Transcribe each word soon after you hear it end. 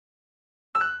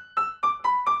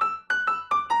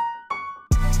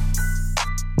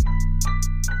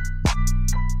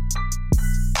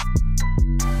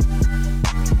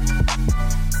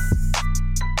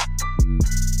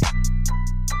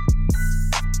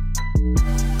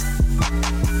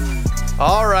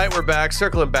All right, we're back.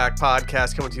 Circling Back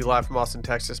podcast coming to you live from Austin,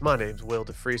 Texas. My name's Will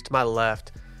DeFreeze. To my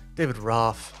left, David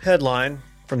Roth. Headline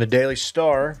from the Daily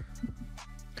Star.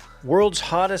 World's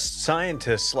hottest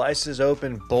scientist slices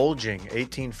open bulging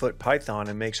 18-foot python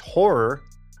and makes horror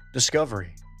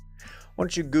discovery. Why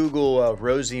don't you Google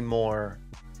Rosie Moore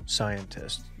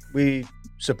scientist? We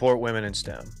support women in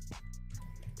STEM.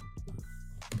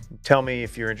 Tell me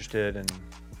if you're interested in...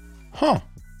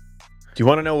 Do you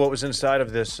want to know what was inside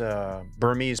of this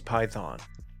Burmese python?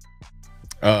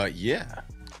 Yeah.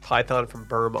 Python from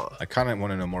Burma. I kind of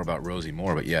want to know more about Rosie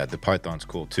Moore, but yeah, the python's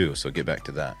cool too, so get back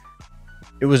to that.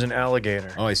 It was an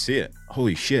alligator. Oh, I see it.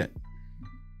 Holy shit.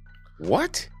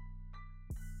 What?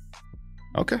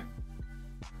 Okay.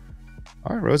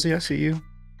 All right, Rosie, I see you.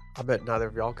 I bet neither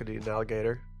of y'all could eat an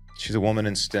alligator. She's a woman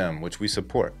in STEM, which we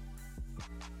support.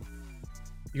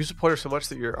 You support her so much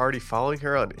that you're already following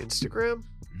her on Instagram?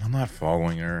 I'm not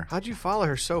following her. How'd you follow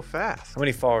her so fast? How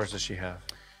many followers does she have?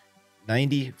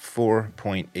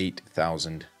 94.8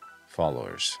 thousand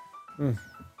followers.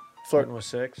 Flirting with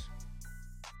 6.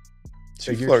 She's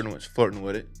Figures. flirting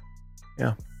with it.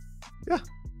 Yeah.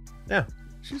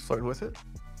 She's flirting with it.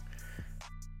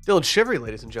 Dylan Shivery,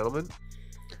 ladies and gentlemen.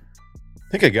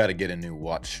 I think I got to get a new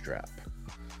watch strap.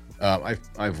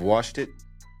 I've washed it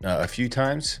a few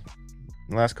times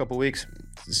in the last couple of weeks.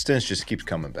 The stench just keeps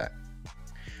coming back.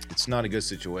 It's not a good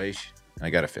situation. I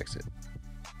got to fix it.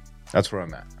 That's where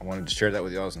I'm at. I wanted to share that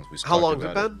with y'all since we How talked long has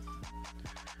it about been?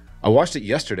 I washed it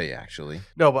yesterday, actually.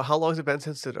 No, but how long has it been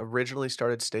since it originally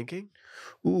started stinking?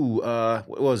 Ooh,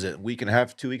 what was it? A week and a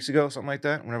half, 2 weeks ago, something like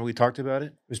that. Whenever we talked about it.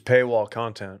 It was paywall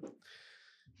content.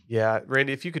 Yeah,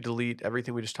 Randy, if you could delete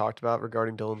everything we just talked about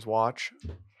regarding Dylan's watch.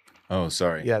 Oh,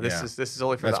 sorry. Yeah, this is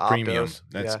only for That's the premium. optos.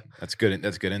 That's good.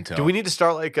 That's good intel. Do we need to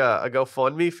start like a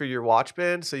GoFundMe for your watch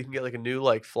band so you can get like a new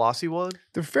like flossy one?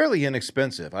 They're fairly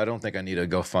inexpensive. I don't think I need a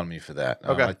GoFundMe for that.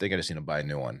 Okay. I think I just need to buy a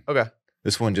new one. Okay.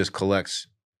 This one just collects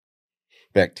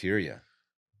bacteria.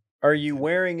 Are you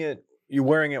wearing it? You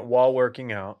wearing it while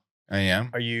working out? I am.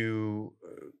 Are you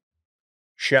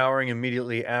showering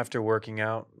immediately after working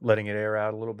out, letting it air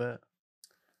out a little bit?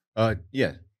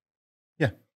 Yeah.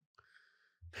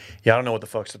 Yeah, I don't know what the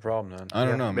fuck's the problem then. I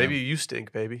don't know. Maybe man. you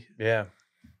stink, baby. Yeah.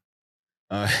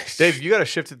 Dave, you got to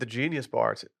shift to the Genius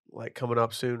Bar. It's like coming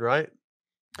up soon, right?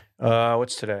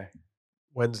 What's today?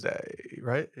 Wednesday,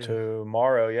 right? Yeah.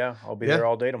 Tomorrow, yeah. I'll be Yeah. there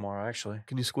all day tomorrow, actually.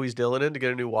 Can you squeeze Dylan in to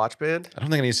get a new watch band? I don't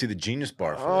think I need to see the Genius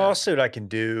Bar for I'll that. see what I can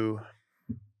do.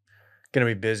 Gonna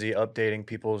be busy updating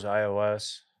people's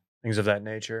iOS, things of that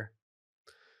nature.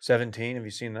 17, have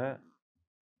you seen that?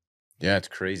 Yeah, it's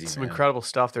crazy, Some man. incredible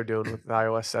stuff they're doing with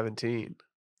iOS 17.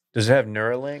 Does it have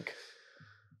Neuralink?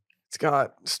 It's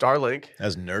got Starlink.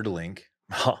 As Nerdlink.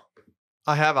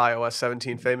 I have iOS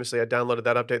 17 famously. I downloaded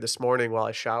that update this morning while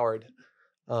I showered.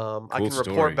 I can Cool story.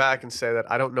 report back and say that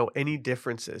I don't know any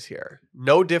differences here.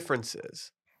 No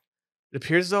differences. It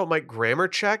appears as though it might grammar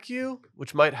check you,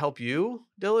 which might help you,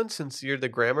 Dylan, since you're the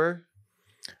grammar.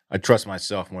 I trust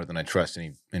myself more than I trust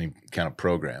any kind of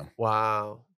program.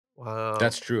 Wow.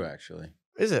 That's true, actually.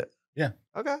 Is it? Yeah.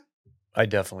 Okay. I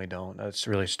definitely don't. That's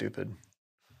really stupid.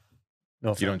 No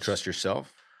offense. You don't trust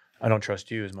yourself? I don't trust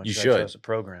you as much You as should. I trust the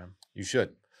program. You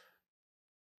should.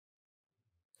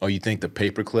 Oh, you think the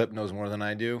paperclip knows more than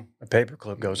I do? A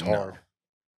paperclip goes No. hard.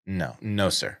 No,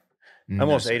 sir. I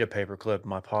almost ate a paperclip in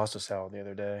my pasta salad the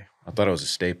other day. I thought it was a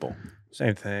staple.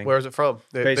 Same thing. Where is it from?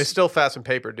 They Basi- still fasten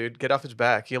paper, dude. Get off his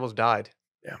back. He almost died.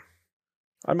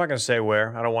 I'm not going to say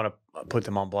where. I don't want to put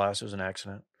them on blast. It was an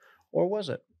accident. Or was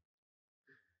it?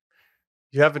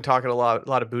 You have been talking a lot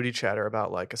of booty chatter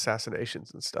about like assassinations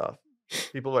and stuff.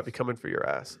 People might be coming for your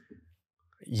ass.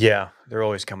 Yeah, they're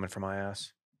always coming for my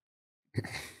ass.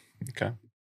 Okay.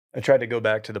 I tried to go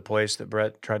back to the place that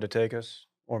Brett tried to take us,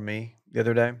 or me, the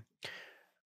other day.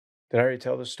 Did I already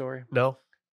tell this story? No,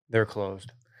 They're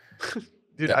closed.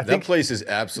 dude. That, I think that place is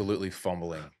absolutely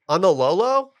fumbling. on the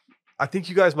low, I think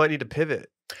you guys might need to pivot.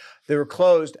 They were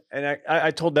closed, and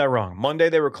I told that wrong. Monday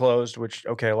they were closed, which,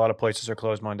 okay, a lot of places are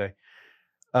closed Monday.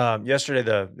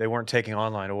 Yesterday, they weren't taking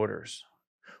online orders,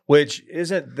 which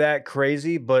isn't that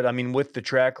crazy, but I mean, with the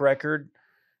track record,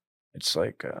 it's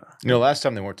like... Last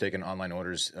time they weren't taking online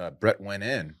orders, Brett went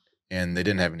in and they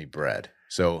didn't have any bread.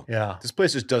 So yeah. this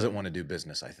place just doesn't want to do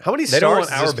business, I think. How many They don't stars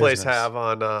want does this our place business. have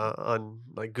on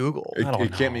like Google? It, I don't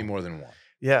it can't be know. more than one.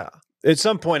 Yeah. At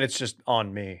some point, it's just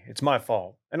on me. It's my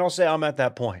fault. And I'll say I'm at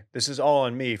that point. This is all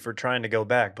on me for trying to go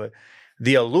back. But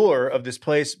the allure of this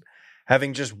place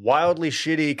having just wildly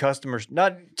shitty customers,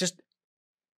 not just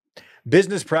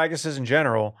business practices in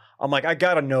general, I'm like, I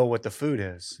got to know what the food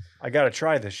is. I got to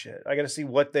try this shit. I got to see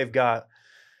what they've got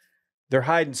They're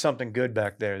hiding something good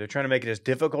back there. They're trying to make it as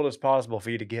difficult as possible for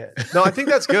you to get. No, I think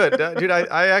that's good, dude.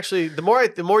 I actually the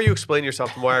more you explain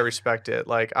yourself, the more I respect it.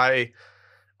 Like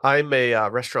I'm a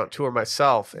restaurateur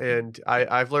myself, and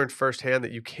I've learned firsthand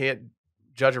that you can't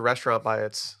judge a restaurant by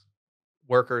its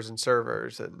workers and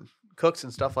servers and cooks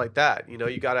and stuff like that. You know,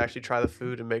 you got to actually try the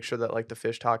food and make sure that like the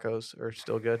fish tacos are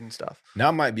still good and stuff.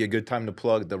 Now might be a good time to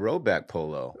plug the Roback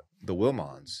Polo, the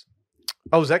Wilmons.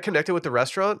 Oh, is that connected with the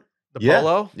restaurant? The Yeah,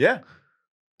 polo? yeah.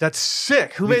 That's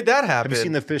sick. Who made that happen? Have you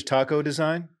seen the fish taco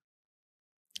design?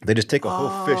 They just take a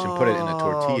whole fish and put it in a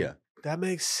tortilla. That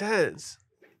makes sense.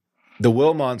 The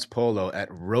Wilmons Polo at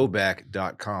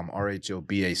roback.com,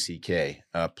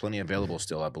 RHOBACK. Plenty available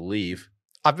still, I believe.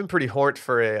 I've been pretty horned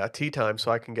for a tea time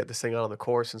so I can get this thing out on the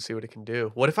course and see what it can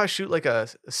do. What if I shoot like a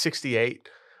 68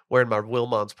 wearing my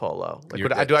Wilmons Polo?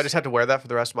 Like, do I just have to wear that for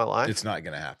the rest of my life? It's not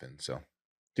going to happen, so.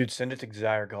 Dude, send it to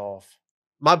Desire Golf.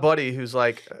 My buddy, who's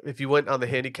like, if you went on the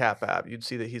handicap app, you'd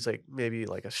see that he's like maybe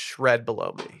like a shred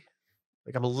below me.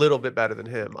 Like I'm a little bit better than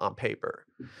him on paper.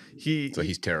 So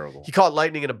he's terrible. He caught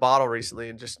lightning in a bottle recently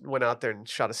and just went out there and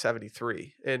shot a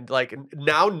 73. And like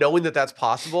now knowing that that's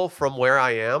possible from where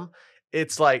I am,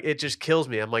 it's like it just kills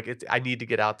me. I'm like, I need to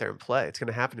get out there and play. It's going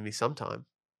to happen to me sometime.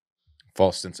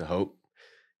 False sense of hope.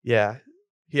 Yeah.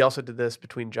 He also did this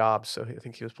between jobs, so I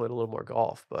think he was playing a little more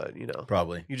golf. But you know,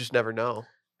 Probably. you just never know.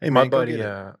 Hey, My man, go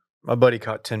get my buddy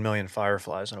caught 10 million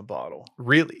fireflies in a bottle.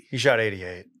 Really, He shot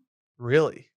 88.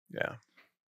 really. Yeah.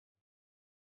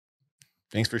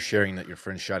 Thanks for sharing that your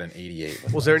friend shot an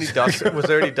 88. Was there any dust? Was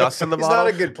there any dust in the He's bottle?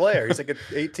 not a good player. He's like an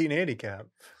 18 handicap.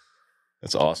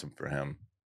 That's awesome for him.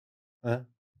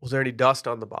 Was there any dust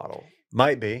on the bottle?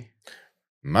 Might be.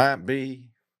 Might be.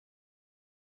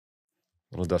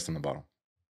 A little dust in the bottle.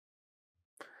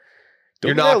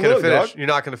 You're Don't not give going that to look, finish. dog. You're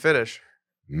not going to finish.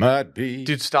 Might be.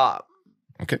 Dude, stop.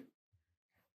 Okay.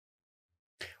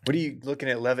 What are you looking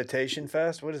at? Levitation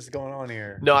Fest? What is going on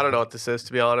here? No, I don't know what this is,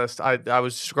 to be honest. I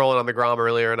was scrolling on the Grom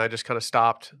earlier and I just kind of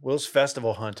stopped. Will's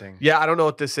festival hunting. Yeah, I don't know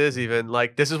what this is even.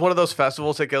 Like, this is one of those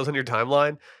festivals that goes on your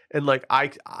timeline. And like,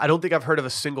 I don't think I've heard of a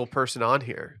single person on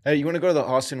here. Hey, you want to go to the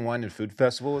Austin Wine and Food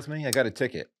Festival with me? I got a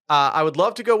ticket. I would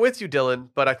love to go with you, Dylan,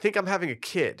 but I think I'm having a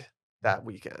kid that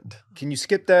weekend. Can you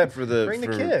skip that for the Bring the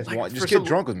for kid. wine- Like, just for get some-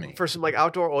 drunk with me. For some like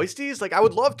outdoor oysties? Like, I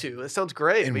would love to. It sounds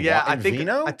great. And But yeah, and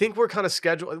vino? I think we're kind of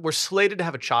scheduled. We're slated to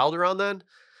have a child around then.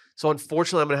 So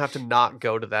unfortunately, I'm going to have to not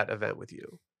go to that event with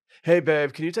you. Hey,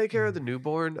 babe, can you take care of the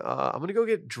newborn? I'm going to go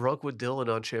get drunk with Dylan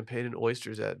on champagne and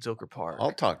oysters at Zilker Park.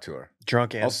 I'll talk to her.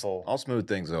 Drunk and I'll full. I'll smooth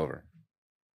things over.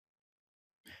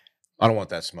 I don't want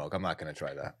that smoke. I'm not going to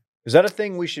try that. Is that a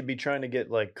thing we should be trying to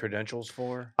get like credentials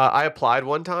for? I applied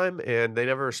one time and they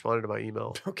never responded to my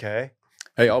email. Okay.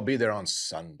 Hey, I'll be there on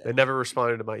Sunday. They never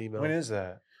responded to my email. When is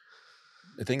that?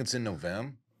 I think it's in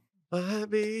November. Might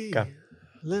be Okay.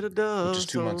 little dumb. Which is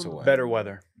 2 months away. Better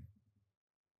weather.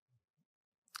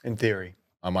 In theory.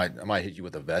 I might hit you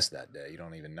with a vest that day. You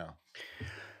don't even know.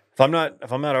 If I'm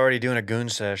not already doing a goon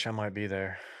sesh, I might be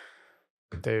there.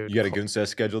 Dude, You got a goon set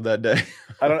scheduled that day?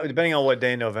 I don't depending on what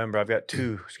day in November. I've got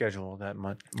 2 scheduled that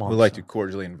month. We'd like to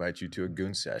cordially invite you to a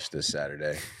goon sesh this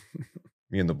Saturday.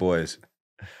 Me and the boys.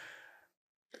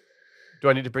 Do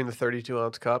I need to bring the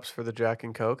 32-ounce cups for the Jack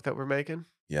and Coke that we're making?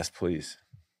 Yes, please.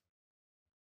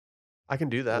 I can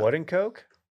do that. What in Coke?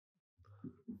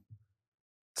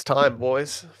 It's time,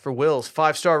 boys, for Will's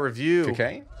 5-star review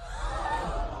Okay.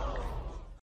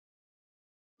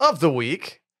 of the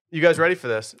week. You guys ready for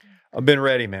this? I've been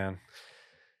ready, man.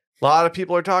 A lot of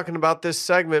people are talking about this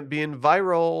segment being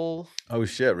viral. Oh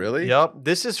shit! Really? Yep.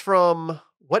 This is from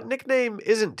What Nickname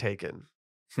Isn't Taken?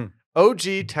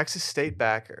 OG Texas State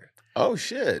backer. Oh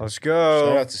shit! Let's go.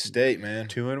 Shout out to State, man.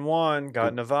 2-1. Got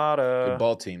Good- Nevada. Good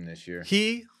ball team this year.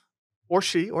 He or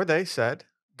she or they said,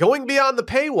 going beyond the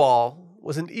paywall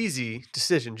was an easy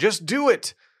decision. Just do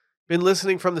it. Been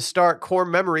listening from the start. Core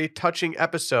memory touching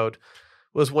episode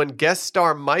was when guest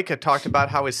star Micah talked about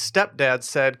how his stepdad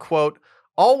said, quote,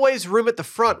 always room at the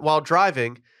front while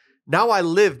driving. Now I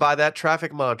live by that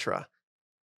traffic mantra.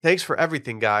 Thanks for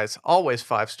everything, guys. Always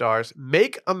 5 stars.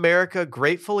 Make America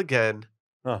grateful again.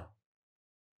 Huh.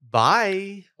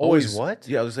 Bye. Always what?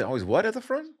 Yeah, I was saying, always what at the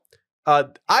front?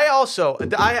 I'm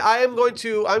going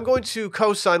to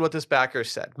co-sign what this backer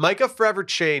said. Micah forever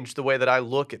changed the way that I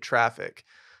look at traffic,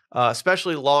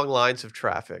 especially long lines of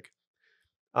traffic.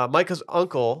 Micah's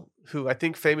uncle, who I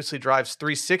think famously drives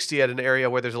 360 at an area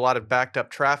where there's a lot of backed up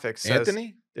traffic, says,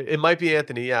 Anthony? It might be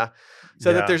Anthony, yeah.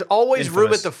 Said Yeah. that there's always room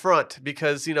Infamous. at the front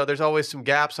because, you know, there's always some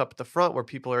gaps up at the front where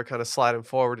people are kind of sliding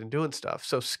forward and doing stuff.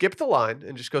 So skip the line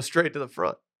and just go straight to the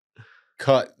front.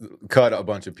 Cut a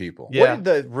bunch of people. Yeah. What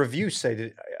did the review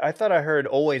say? I thought I heard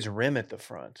always rim at the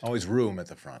front. Always room at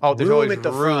the front. Oh, there's Room always at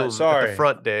the room front, at sorry. the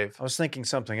front, Dave. I was thinking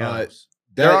something Uh, else.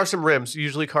 There are some rims.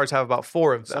 Usually cars have about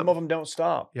 4 of them. Some of them don't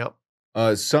stop. Yep.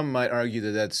 Some might argue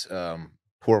that that's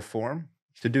poor form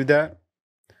to do that,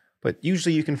 but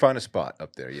usually you can find a spot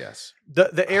up there. Yes.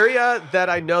 The area that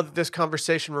I know that this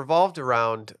conversation revolved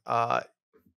around,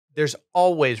 there's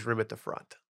always room at the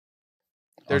front.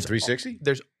 There's 360.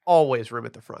 There's always room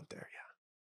at the front there.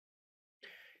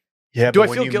 Yeah, Do but I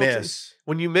when feel you guilty? miss,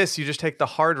 When you miss, you just take the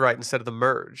hard right instead of the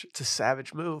merge. It's a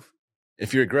savage move.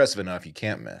 If you're aggressive enough, you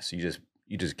can't miss. You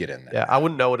just get in there. Yeah, I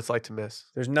wouldn't know what it's like to miss.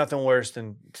 there's nothing worse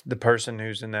than the person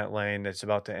who's in that lane that's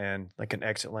about to end, like an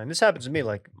exit lane. This happens to me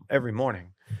like every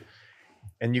morning.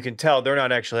 And you can tell they're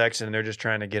not actually exiting. They're just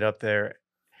trying to get up there.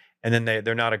 And then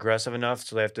they're not aggressive enough.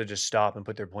 So they have to just stop and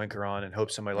put their blinker on and hope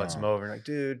somebody lets them over. And like,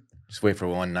 dude, Just wait for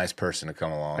one nice person to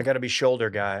come along. I got to be shoulder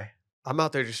guy. I'm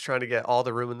out there just trying to get all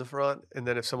the room in the front. And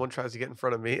then if someone tries to get in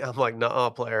front of me, I'm like,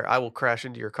 nuh-uh, player. I will crash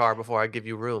into your car before I give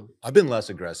you room. I've been less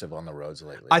aggressive on the roads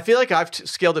lately. I feel like I've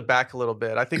scaled it back a little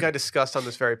bit. I think I discussed on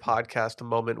this very podcast a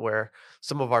moment where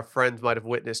some of our friends might have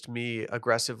witnessed me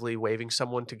aggressively waving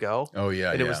someone to go. oh yeah,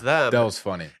 And yeah. it was them. That was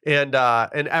funny. And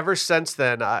ever since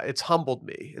then, it's humbled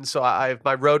me. And so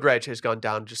my road rage has gone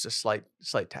down just a slight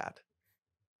tad.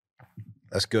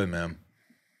 That's good, man.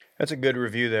 That's a good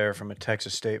review there from a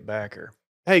Texas State backer.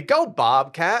 Hey, go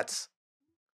Bobcats.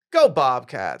 Go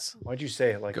Bobcats. Why'd you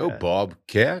say it like Go that?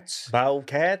 Bobcats.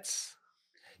 Bobcats?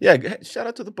 Yeah, shout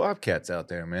out to the Bobcats out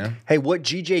there, man. Hey, what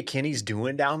GJ Kinney's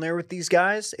doing down there with these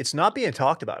guys, it's not being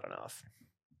talked about enough.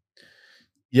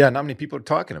 Yeah, not many people are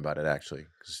talking about it actually.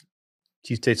 'Cause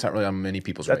T-State's not really on many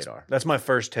people's radar. That's my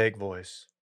first take voice.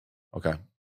 Okay.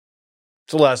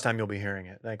 It's the last time you'll be hearing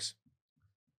it. Thanks.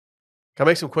 Can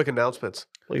I make some quick announcements?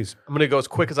 Please. I'm going to go as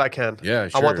quick as I can. Yeah,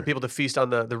 I want sure. the people to feast on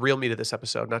the real meat of this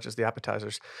episode, not just the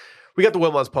appetizers. We got the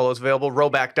Wilmons polos available,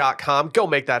 rowback.com. Go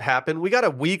make that happen. We got a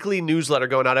weekly newsletter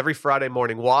going out every Friday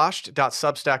morning,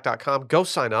 washed.substack.com. Go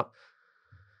sign up.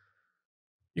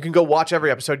 You can go watch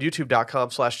every episode,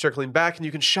 youtube.com/circlingback, and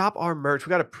you can shop our merch. We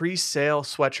got a pre-sale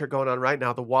sweatshirt going on right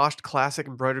now, the Washed Classic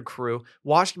Embroidered Crew,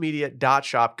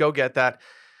 washedmedia.shop. Go get that.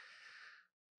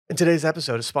 And today's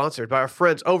episode is sponsored by our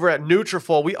friends over at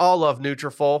Nutrafol. We all love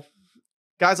Nutrafol.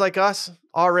 Guys like us,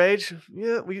 our age,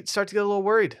 yeah, we start to get a little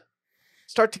worried.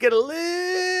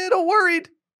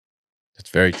 That's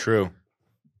very true.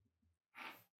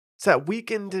 It's that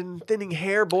weakened and thinning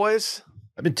hair, boys.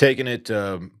 I've been taking it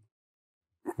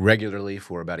regularly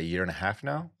for about a year and a half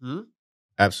now. Hmm?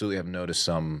 Absolutely, I've noticed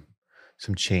some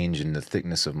change in the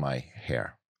thickness of my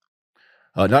hair.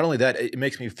 Not only that, it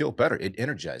makes me feel better. It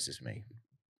energizes me.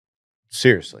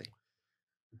 Seriously.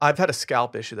 I've had a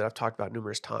scalp issue that I've talked about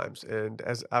numerous times. And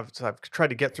as I've tried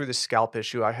to get through this scalp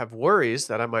issue, I have worries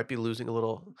that I might be losing a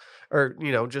little, or,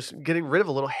 just getting rid of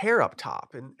a little hair up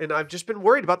top. And I've just been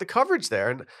worried about the coverage there.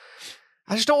 And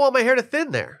I just don't want my hair to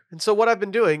thin there. And so what I've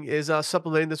been doing is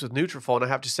supplementing this with Nutrafol. And I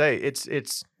have to say,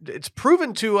 it's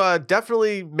proven to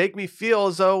definitely make me feel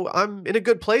as though I'm in a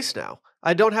good place now.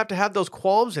 I don't have to have those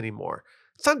qualms anymore.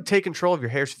 It's time to take control of your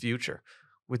hair's future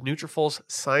with Nutrafol's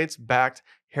science-backed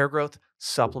hair growth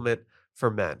supplement for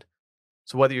men.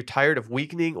 So whether you're tired of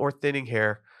weakening or thinning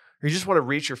hair, or you just want to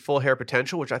reach your full hair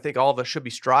potential, which I think all of us should be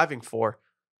striving for,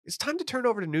 it's time to turn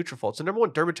over to Nutrafol. It's the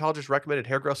 #1 dermatologist recommended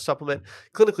hair growth supplement,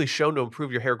 clinically shown to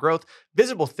improve your hair growth,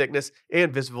 visible thickness,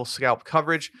 and visible scalp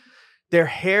coverage. Their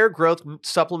hair growth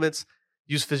supplements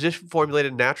use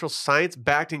physician-formulated, natural,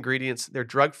 science-backed ingredients. Their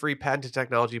drug-free patented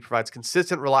technology provides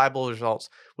consistent, reliable results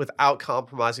without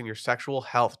compromising your sexual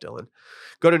health, Dylan.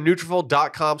 Go to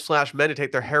Nutrafol.com/men to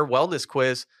take their hair wellness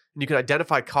quiz, and you can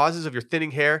identify causes of your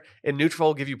thinning hair, and Nutrafol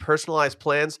will give you personalized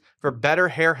plans for better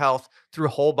hair health through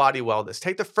whole body wellness.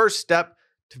 Take the first step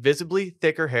to visibly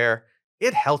thicker hair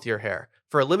and healthier hair.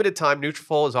 For a limited time,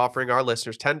 Nutrafol is offering our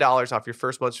listeners $10 off your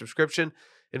first month subscription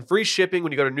and free shipping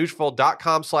when you go to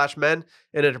Nutrafol.com/men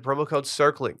and enter promo code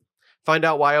CIRCLING. Find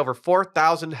out why over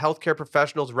 4,000 healthcare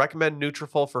professionals recommend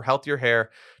Nutrafol for healthier hair.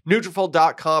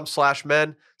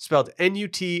 Nutrafol.com/men, spelled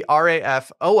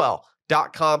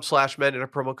Nutrafol.com/men, enter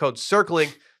promo code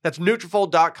CIRCLING. That's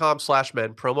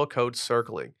Nutrafol.com/men, promo code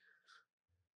CIRCLING.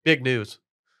 Big news.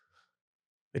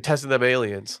 They tested them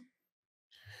aliens.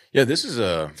 Yeah, this is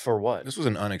For what? This was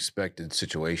an unexpected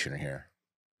situation here.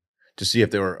 To see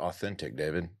if they were authentic,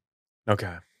 David,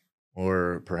 Okay.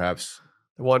 or perhaps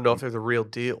They want to know if they're the real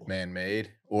deal.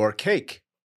 man-made or cake.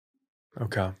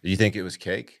 Okay. Do you think it was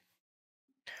cake?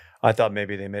 I thought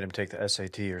maybe they made him take the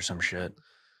SAT or some shit.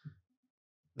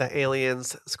 The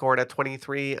aliens scored a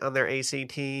 23 on their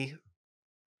ACT.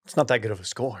 It's not that good of a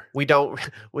score. We don't.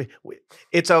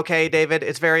 It's okay, David.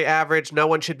 It's very average. No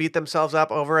one should beat themselves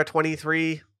up over a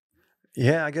 23.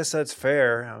 Yeah, I guess that's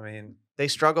fair. I mean, They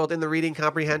struggled in the reading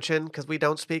comprehension because we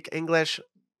don't speak English.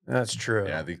 that's true.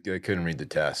 Yeah, they couldn't read the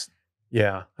test.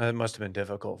 Yeah, that must have been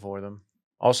difficult for them.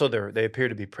 Also, they appear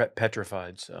to be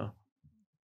petrified. So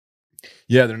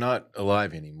Yeah, they're not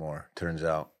alive anymore, turns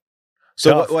out.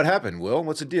 So Tough. what happened, Will?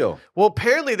 What's the deal? Well,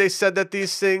 apparently they said that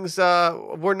these things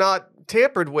were not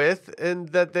tampered with, and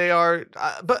that they are.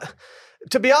 But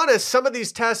to be honest, some of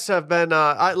these tests have been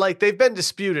they've been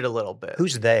disputed a little bit.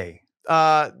 who's they?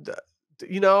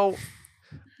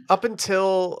 Up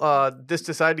until this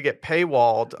decided to get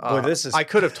paywalled, Boy, this is- I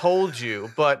could have told you,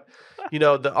 but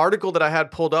the article that I had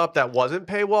pulled up that wasn't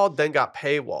paywalled then got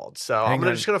paywalled. So Hang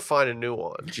on. just gonna find a new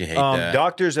one. Did you hate that?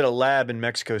 Doctors at a lab in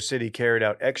Mexico City carried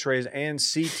out X-rays and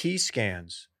CT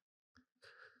scans.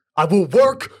 I will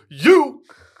work you.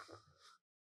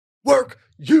 Work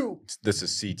you. This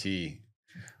is CT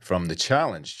from the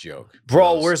challenge joke.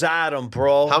 Bro, Wills. where's Adam,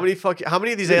 bro? How many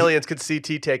of these aliens could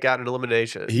CT take out in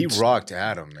elimination? He rocked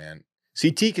Adam, man.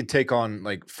 CT could take on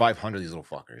like 500 of these little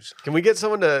fuckers. Can we get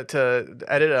someone to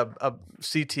edit a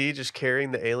CT just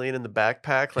carrying the alien in the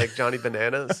backpack like Johnny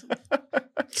Bananas?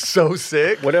 So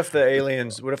sick. What if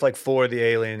like 4 of the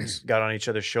aliens got on each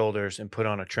other's shoulders and put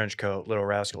on a trench coat, Little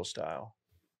Rascal style?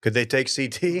 Could they take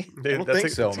CT? Dude, don't think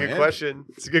so, that's a good man. question.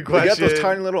 It's a good They question. got those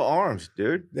tiny little arms,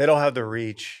 dude. They don't have the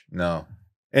reach. No,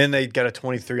 And they got a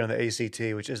 23 on the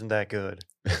ACT, which isn't that good.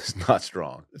 it's not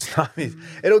strong. It's not.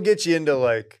 It'll get you into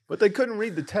like, But they couldn't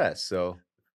read the test, so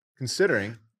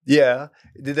considering. yeah.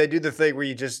 Did they do the thing where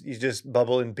you just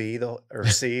bubble in B or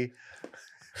C,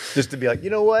 just to be like, you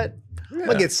know what? I'm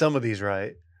gonna get some of these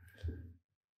right.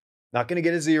 Not gonna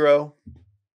get a 0.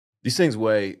 These things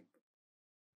weigh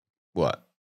what?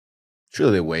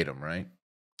 Surely they weighed them, right?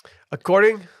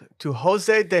 According to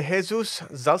Jose de Jesus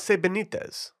Zalce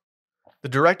Benitez, the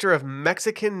director of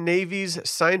Mexican Navy's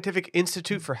Scientific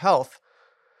Institute for Health,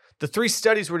 the 3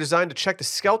 studies were designed to check the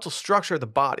skeletal structure of the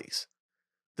bodies.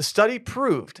 The study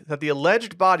proved that the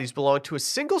alleged bodies belonged to a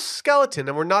single skeleton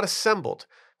and were not assembled.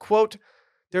 Quote,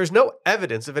 there is no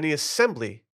evidence of any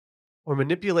assembly or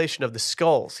manipulation of the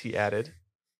skulls, he added.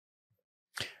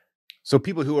 So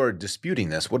people who are disputing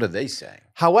this, what are they saying?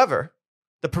 However,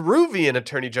 the Peruvian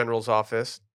Attorney General's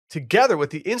office, together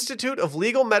with the Institute of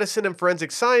Legal Medicine and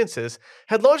Forensic Sciences,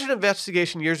 had launched an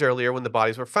investigation years earlier when the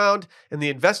bodies were found, and the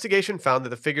investigation found that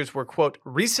the figures were, quote,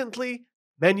 recently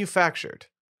manufactured.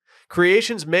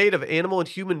 Creations made of animal and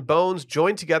human bones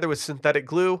joined together with synthetic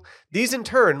glue. These, in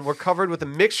turn, were covered with a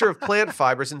mixture of plant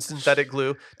fibers and synthetic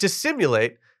glue to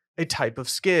simulate a type of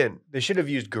skin. They should have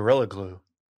used Gorilla Glue.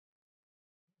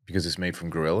 Because it's made from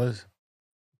gorillas?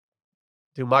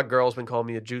 Dude, my girl's been calling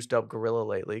me a juiced up gorilla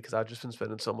lately because I've just been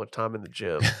spending so much time in the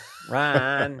gym.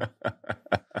 Ryan,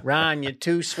 you're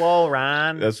too swole,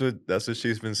 Ryan. That's what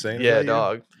she's been saying. Yeah, about you?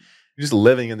 dog. You're just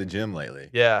living in the gym lately.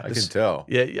 Yeah. I can tell.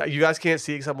 Yeah, you guys can't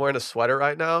see because I'm wearing a sweater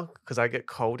right now because I get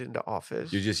cold in the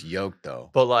office. You're just yoked though.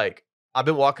 But like, I've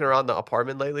been walking around the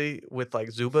apartment lately with like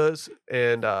Zubas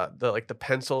and the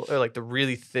pencil or like the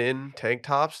really thin tank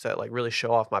tops that like really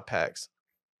show off my pecs.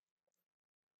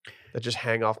 That just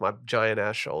hang off my giant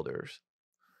ass shoulders.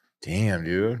 Damn,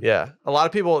 dude. Yeah. A lot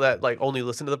of people that like only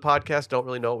listen to the podcast don't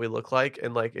really know what we look like.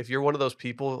 And like if you're one of those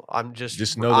people, I'm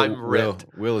just know I'm that ripped.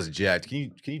 Will is jacked.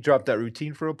 Can you drop that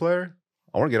routine for a player?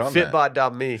 I want to get on that.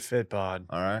 Fitbod.me. Fitbod.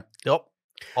 All right. Yep.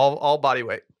 All body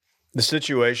weight. The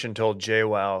situation told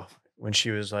JWoww when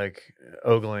she was like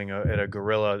ogling at a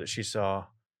gorilla that she saw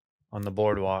on the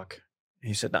boardwalk.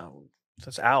 He said, no,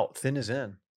 that's out. Thin is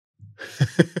in.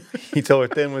 He told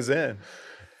her thin was in.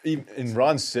 And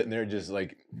Ron's sitting there just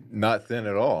like not thin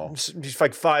at all. He's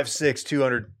like 5'6",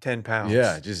 210 pounds.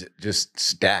 Yeah, just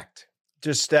stacked.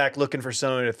 Just stacked looking for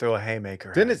someone to throw a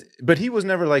haymaker Thin at. is, but he was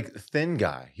never like a thin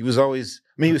guy. He was always,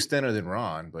 I mean, he was thinner than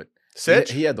Ron, but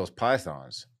Sitch? he had those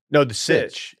pythons. No, the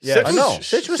Sitch. Yeah, Sitch I know.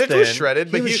 Sitch was Sitch thin. was shredded,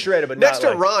 He but was shredded, but next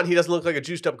not to like, Ron, he doesn't look like a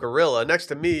juiced up gorilla. Next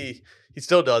to me, he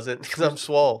still doesn't because I'm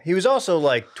swole. He was also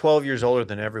like 12 years older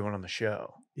than everyone on the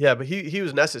show. Yeah, but he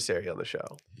was necessary on the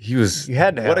show. He was, You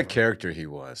had to have what a him. character he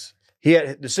was. He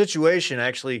had the situation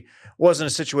actually wasn't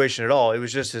a situation at all. It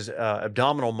was just his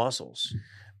abdominal muscles.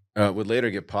 Would later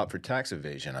get popped for tax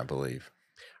evasion, I believe.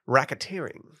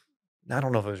 Racketeering. I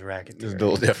don't know if it was racketeering. It's a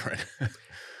little different.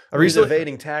 Or he's Recently-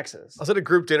 evading taxes. I was at a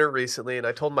group dinner recently, and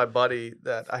I told my buddy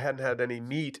that I hadn't had any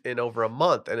meat in over a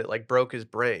month, and it like broke his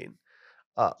brain.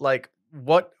 Like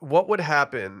what would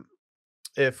happen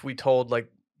if we told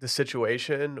like the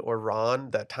situation or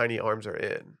Ron that tiny arms are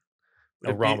in?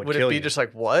 No, Ron would kill it be you. just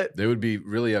like what? They would be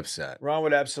really upset. Ron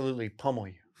would absolutely pummel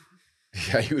you.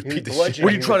 Yeah, he would He beat the was shit. bludgeoning.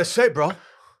 What are you trying to say, bro?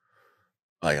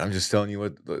 Like, I'm just telling you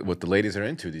what the ladies are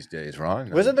into these days, Ron.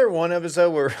 Wasn't there one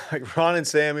episode where like Ron and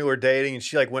Sammy were dating and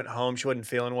she like went home? She wasn't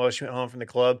feeling well. She went home from the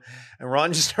club and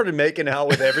Ron just started making out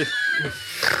with everything.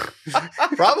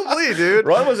 Probably, dude.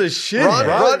 Ron was a shit.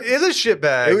 Ron is a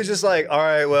shitbag. It was just like, all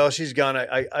right, well, she's gone.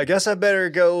 I guess I better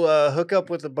go hook up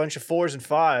with a bunch of 4s and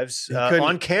 5s couldn't-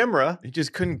 on camera. He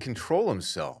just couldn't control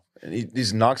himself, and he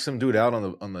just knocked some dude out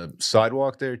on the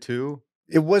sidewalk there too.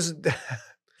 It was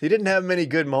he didn't have many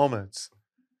good moments.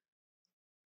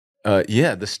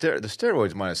 Yeah, the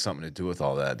steroids might have something to do with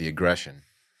all that. The aggression.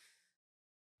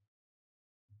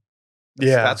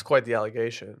 Yeah, That's quite the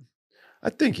allegation. I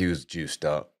think he was juiced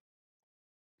up.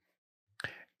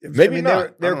 maybe not. I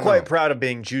they're don't quite know. proud of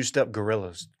being juiced up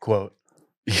gorillas. Quote.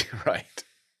 Right.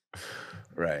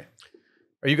 Right.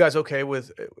 Are you guys okay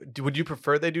with? Would you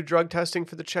prefer they do drug testing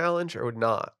for the challenge or would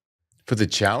not? For the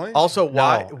challenge? Also,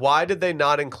 why No. why did they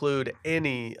not include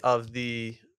any of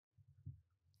the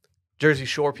Jersey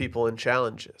Shore people in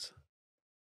challenges?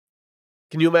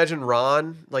 Can you imagine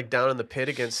Ron like down in the pit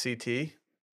against CT?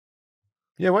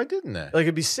 Yeah, why didn't they? Like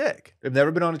it'd be sick. They've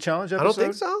never been on a challenge episode? I don't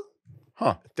think so.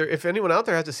 Huh. If anyone out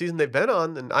there has the season they've been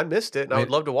on, then I missed it, and I mean,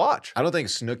 would love to watch. I don't think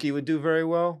Snooki would do very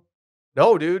well.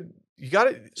 No, dude, you got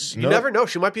to. You Snook- never know.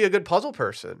 She might be a good puzzle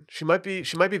person. She might be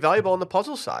valuable on the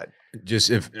puzzle side. Just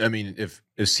if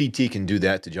CT can do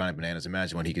that to Johnny Bananas,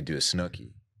 imagine what he could do to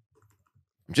Snooki.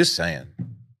 I'm just saying.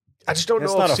 I just don't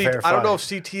It's know not if a fair I don't know if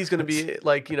fight. CT is going to be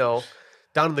like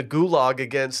down in the gulag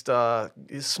against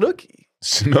Snooki.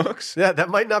 Snooks? Yeah, that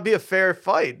might not be a fair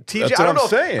fight. TJ, That's what I don't I'm know.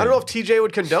 saying. I don't know if TJ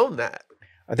would condone that.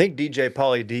 I think DJ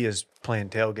Pauly D is playing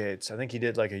tailgates. I think he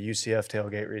did like a UCF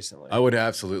tailgate recently. I would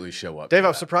absolutely show up. Dave, to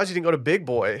I'm that. surprised you didn't go to Big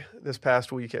Boy this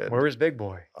past weekend. Where was Big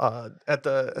Boy? At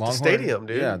the Longhorn? stadium,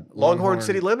 dude. Yeah, Longhorn Longhorn.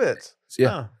 City Limits. Yeah,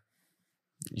 Oh,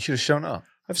 you should have shown up.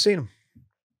 I've seen him.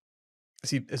 Is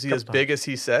he Couple as big as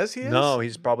he says he is? No,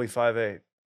 he's probably 5'8".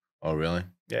 Oh, really?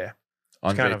 Yeah.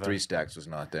 Andre kind of a- Three Stacks was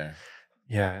not there.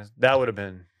 Yeah, that would have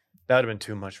been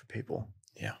too much for people.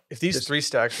 If these Just- 3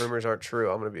 stacks rumors aren't true,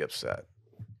 I'm going to be upset.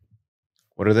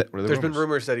 What are they? What are the There's been rumors?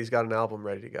 rumors that he's got an album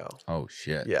ready to go. Oh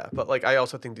shit! Yeah, but like I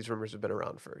also think these rumors have been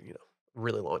around for a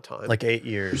really long time. Like 8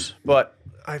 years. but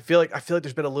I feel like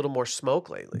there's been a little more smoke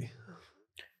lately.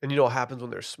 And you know what happens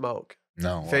when there's smoke?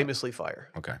 No. Famously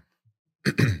fire. Okay.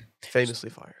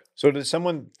 Famously fire. So did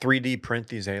someone 3D print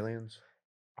these aliens?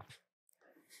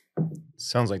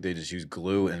 Sounds like they just use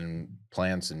glue and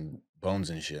plants and bones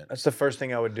and shit. That's the first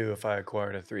thing I would do if I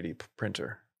acquired a 3D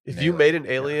printer. If Nail you it. made an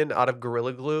alien out of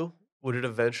gorilla glue, would it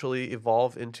eventually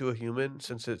evolve into a human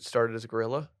since it started as a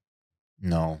gorilla?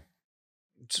 No.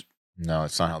 It's- No,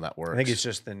 it's not how that works. I think it's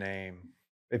just the name.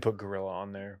 They put gorilla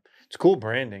on there. It's cool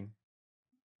branding.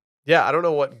 Yeah, I don't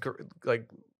know what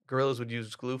gorillas would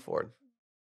use glue for.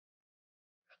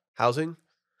 Housing?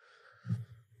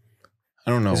 I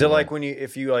don't know. Is it like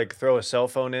if you like throw a cell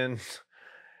phone in,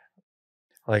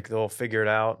 like they'll figure it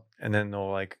out and then they'll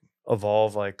like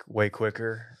evolve like way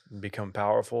quicker and become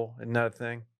powerful? Isn't that a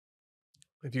thing?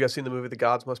 Have you guys seen the movie The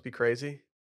Gods Must Be Crazy?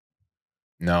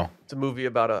 No. It's a movie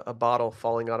about a bottle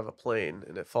falling out of a plane,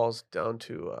 and it falls down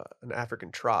to an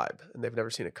African tribe, and they've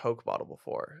never seen a Coke bottle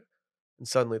before. And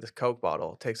suddenly this Coke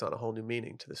bottle takes on a whole new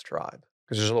meaning to this tribe.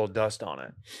 Because there's a little dust on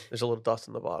it. There's a little dust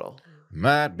in the bottle.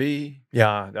 Might be.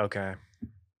 Yeah. Okay.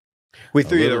 We a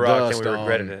threw you the little rock and dust we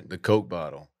regretted on it. The Coke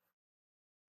bottle.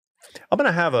 I'm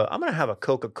gonna have a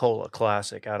Coca-Cola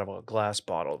Classic out of a glass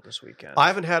bottle this weekend. I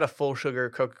haven't had a full sugar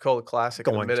Coca-Cola Classic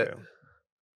in a Going minute. to.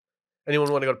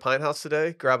 Anyone want to go to Pine House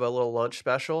today? Grab a little lunch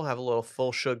special, have a little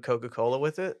full sugar Coca-Cola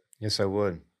with it? Yes, I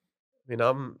would. I mean,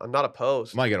 I'm not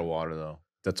opposed. Might get a water though.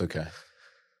 That's okay.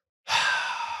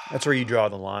 That's where you draw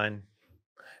the line.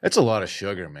 It's a lot of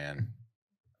sugar, man.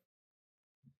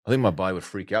 I think my body would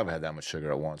freak out if I had that much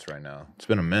sugar at once right now. It's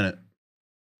been a minute.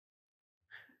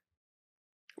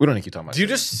 We don't need to keep talking about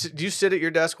sugar. Do you sit at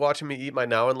your desk watching me eat my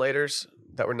now and laters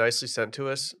that were nicely sent to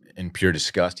us? In pure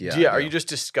disgust. Yeah. Yeah, I are do. you just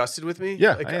disgusted with me?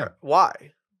 Yeah, like, I am. Why?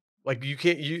 Like you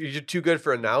can't. You're too good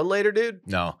for a now and later, dude.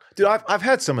 No, dude. I've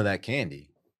had some of that candy.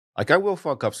 Like I will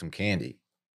fuck up some candy.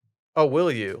 Oh,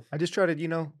 will you? I just try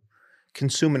to,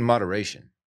 consume in moderation.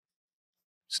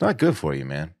 It's not good for you,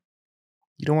 man.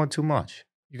 You don't want too much.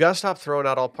 You gotta stop throwing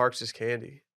out all Parks'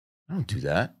 candy. I don't do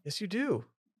that. Yes, you do.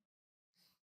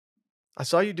 I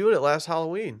saw you doing it last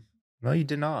Halloween. No, you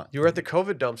did not. You were at the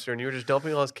COVID dumpster and you were just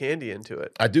dumping all his candy into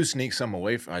it. I do sneak some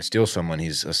away. I steal some when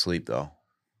he's asleep, though.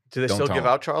 Do they Don't still tell give him.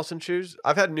 out Charleston chews?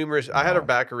 I've had numerous. I had a No.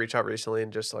 backer reach out recently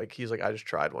and just like he's like, I just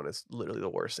tried one. It's literally the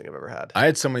worst thing I've ever had. I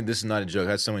had somebody. This is not a joke.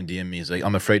 I had someone DM me. He's like,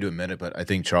 I'm afraid to admit it, but I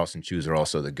think Charleston Chews are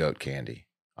also the goat candy.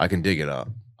 I can dig it up.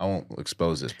 I won't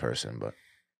expose this person, but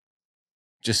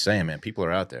just saying, man, people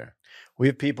are out there. We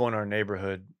have people in our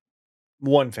neighborhood,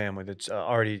 one family that's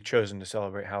already chosen to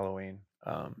celebrate Halloween.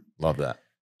 Love that.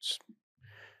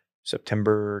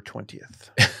 September 20th.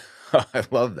 I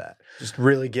love that. Just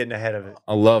really getting ahead of it.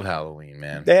 I love Halloween,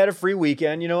 man. They had a free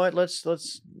weekend. You know what?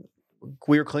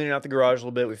 We were cleaning out the garage a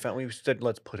little bit. We said,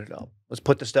 let's put it up. Let's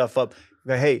put the stuff up.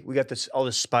 Hey, we got all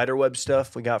this spider web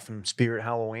stuff we got from Spirit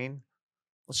Halloween.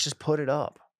 Let's just put it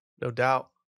up. No doubt.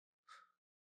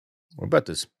 We're about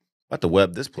to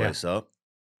web this place up.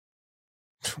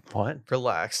 What?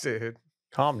 Relax, dude.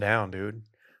 Calm down, dude.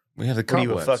 We have the What are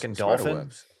you, a cobwebs, fucking spider dolphin?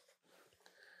 webs.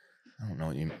 I don't know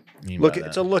what you mean Look, by that.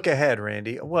 it's a look ahead,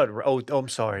 Randy. What? Oh, I'm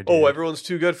sorry, dude. Oh, everyone's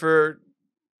too good for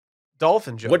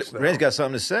dolphin jokes. What? Rand's got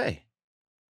something to say.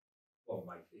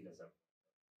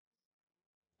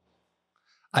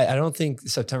 I don't think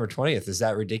September 20th is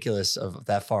that ridiculous of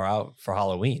that far out for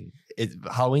Halloween.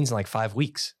 Halloween's in like 5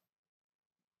 weeks.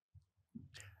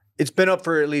 It's been up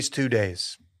for at least 2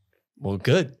 days. Well,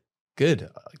 good.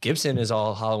 Gibson is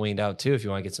all Halloweened out too if you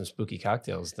want to get some spooky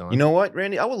cocktails done. You know what,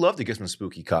 Randy? I would love to get some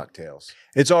spooky cocktails.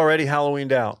 It's already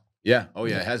Halloweened out. Yeah. Oh,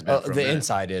 yeah. It has been. for a the minute.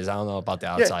 inside is. I don't know about the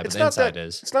Yeah, outside, it's but the not inside that-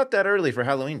 is. It's not that early for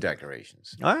Halloween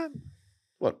decorations. All right.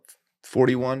 What?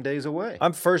 41 days away.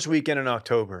 I'm first weekend in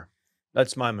October.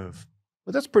 That's my move.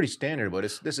 Well, that's pretty standard, but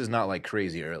this is not like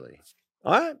crazy early.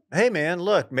 All right. Hey, man,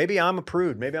 look, maybe I'm a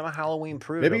prude. Maybe I'm a Halloween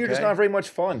prude. Maybe you're just okay? not very much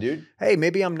fun, dude. Hey,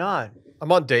 maybe I'm not.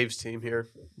 I'm on Dave's team here.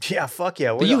 Yeah, fuck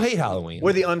yeah. But you hate Halloween.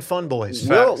 We're the unfun boys.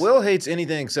 Will hates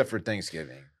anything except for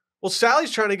Thanksgiving. Well,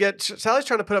 Sally's trying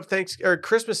to put up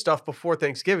Christmas stuff before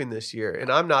Thanksgiving this year,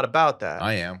 and I'm not about that.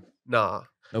 I am. Nah.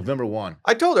 November 1.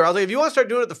 I told her, I was like, if you want to start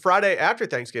doing it the Friday after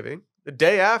Thanksgiving, the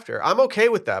day after, I'm okay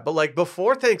with that. But like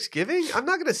before Thanksgiving, I'm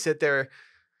not going to sit there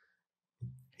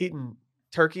eating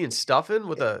turkey and stuffing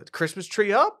with a Christmas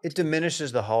tree up. It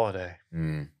diminishes the holiday.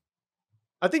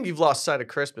 I think you've lost sight of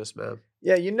Christmas, man.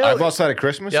 Yeah, you know. I've lost sight of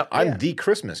Christmas? Yep. I'm Yeah. the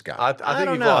Christmas guy. I think I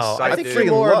don't you've know. lost sight. I think dude. you're freaking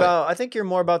more love it. about. I think you're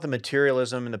more about the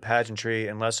materialism and the pageantry,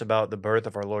 and less about the birth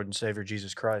of our Lord and Savior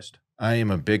Jesus Christ. I am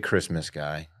a big Christmas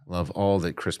guy. Love all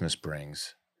that Christmas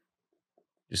brings.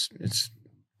 It's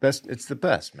the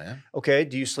best, man. Okay,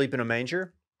 do you sleep in a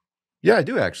manger? Yeah, I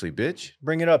do actually, bitch.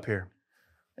 Bring it up here.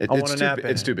 I want a nap in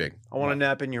It's it. too big. I want to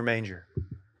nap in your manger.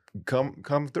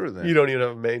 Come through then. You don't even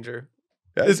have a manger.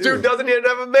 I This do. dude doesn't even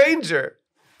have a manger.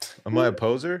 Am I a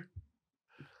poser?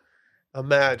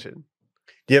 Imagine.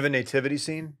 Do you have a nativity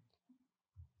scene?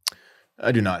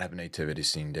 I do not have a nativity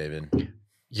scene, David.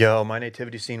 Yo, my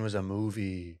nativity scene was a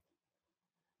movie.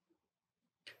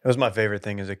 It was my favorite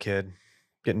thing as a kid,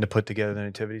 getting to put together the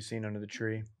nativity scene under the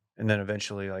tree, and then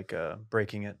eventually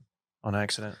breaking it on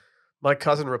accident. My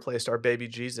cousin replaced our baby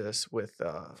Jesus with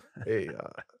a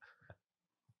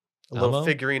little Elmo?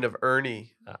 figurine of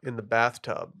Ernie in the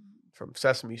bathtub from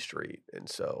Sesame Street. And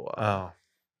so,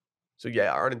 so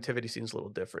yeah, our nativity scene's a little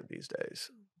different these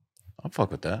days. I'll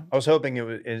fuck with that. I was hoping it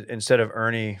was instead of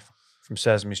Ernie from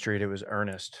Sesame Street, it was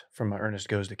Ernest from Ernest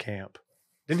Goes to Camp.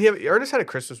 Didn't he have, Ernest had a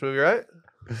Christmas movie, right?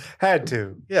 Had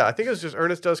to. Yeah, I think it was just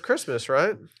Ernest Does Christmas,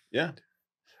 right? Yeah.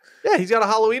 Yeah, he's got a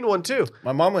Halloween one too.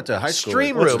 My mom went to high school.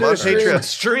 Stream Let's Room do on a stream. Patreon.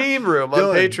 Stream Room on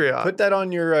Dylan, Patreon. Put that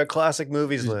on your classic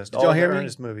movies list. did y'all All hear the me?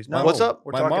 Ernest movies. My What's mom- up?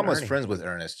 We're My talking mom was Ernie. friends with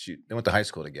Ernest. They went to high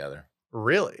school together.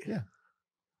 Really? Yeah.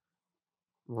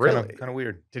 Really? Kind of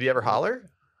weird. Did he ever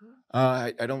holler?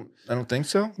 I don't think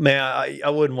so. Man, I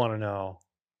wouldn't want to know.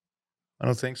 I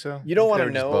don't think so. You don't They wanna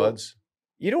were just know- buds.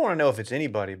 You don't want to know if it's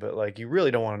anybody, but like you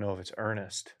really don't want to know if it's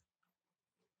Ernest.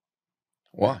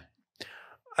 Why?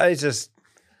 I just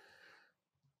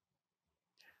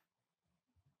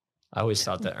I always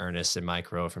thought that Ernest and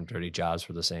Mike Rowe from Dirty Jobs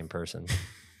were the same person.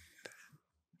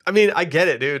 I mean, I get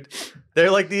it, dude.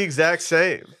 They're like the exact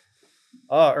same.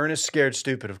 Ernest Scared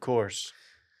Stupid, of course.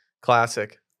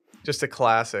 Classic. Just a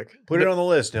classic. Put it on the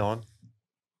list, Dylan.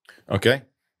 Okay.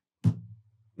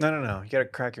 No. You got to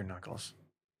crack your knuckles.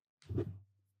 There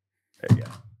you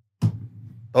go.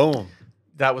 Boom.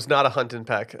 That was not a hunt and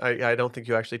peck. I don't think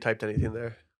you actually typed anything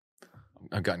there.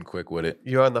 I've gotten quick with it.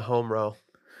 You're on the home row.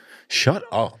 Shut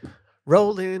up.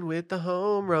 Rolling with the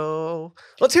home row.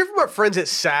 Let's hear from our friends at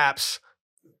Saps.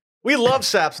 We love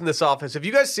Saps in this office. If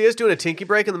you guys see us doing a tinky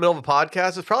break in the middle of a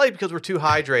podcast, it's probably because we're too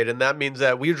hydrated, and that means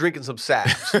that we're drinking some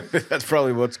Saps. That's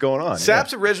probably what's going on.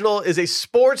 Saps Original is a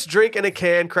sports drink in a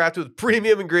can crafted with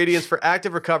premium ingredients for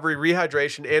active recovery,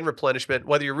 rehydration, and replenishment.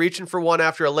 Whether you're reaching for one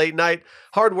after a late night,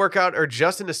 hard workout, or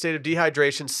just in a state of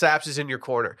dehydration, Saps is in your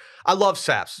corner. I love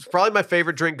Saps. It's probably my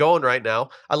favorite drink going right now.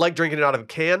 I like drinking it out of a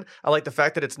can. I like the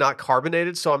fact that it's not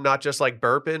carbonated, so I'm not just like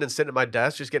burping and sitting at my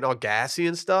desk just getting all gassy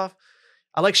and stuff.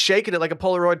 I like shaking it like a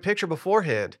Polaroid picture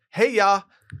beforehand. Hey, ya,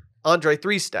 Andre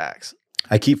 3 stacks.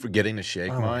 I keep forgetting to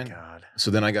shake Oh mine. my God.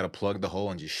 So then I got to plug the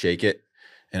hole and just shake it.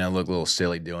 And I look a little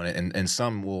silly doing it. And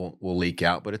some will leak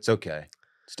out, but it's okay.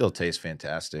 Still tastes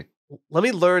fantastic. Let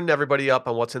me learn everybody up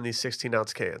on what's in these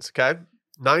 16-ounce cans, okay?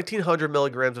 1,900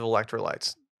 milligrams of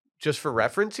electrolytes. Just for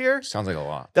reference here, Sounds like a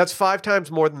lot. that's 5 times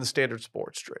more than the standard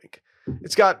sports drink.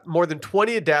 It's got more than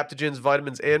 20 adaptogens,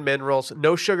 vitamins, and minerals,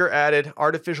 no sugar added,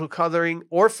 artificial coloring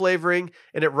or flavoring,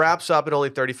 and it wraps up at only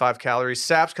 35 calories.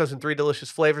 Saps comes in 3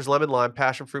 delicious flavors: lemon, lime,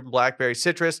 passion fruit, and blackberry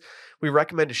citrus. We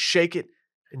recommend to shake it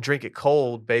and drink it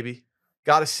cold, baby.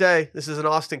 Gotta say, this is an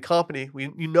Austin company. We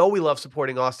love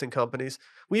supporting Austin companies.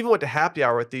 We even went to happy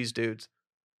hour with these dudes.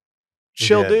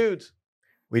 Chill did. dudes.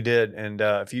 We did, and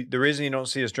the reason you don't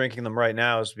see us drinking them right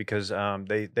now is because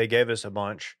they gave us a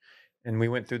bunch, and we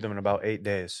went through them in about 8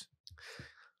 days.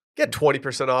 Get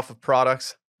 20% off of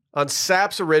products on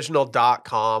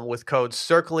sapsoriginal.com with code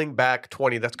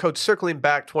CirclingBack20. That's code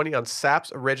CirclingBack20 on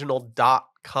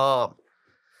sapsoriginal.com.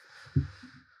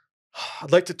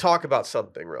 I'd like to talk about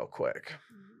something real quick.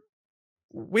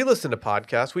 We listen to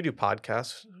podcasts. We do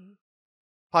podcasts.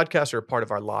 Podcasts are a part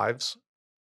of our lives,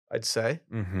 I'd say.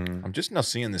 Mm-hmm. I'm just now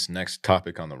seeing this next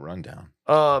topic on the rundown.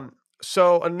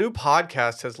 So a new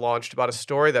podcast has launched about a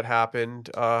story that happened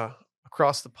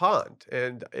across the pond,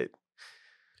 and it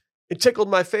tickled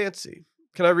my fancy.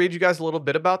 Can I read you guys a little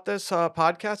bit about this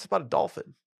podcast? It's about a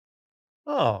dolphin.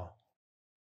 Oh.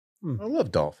 I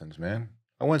love dolphins, man.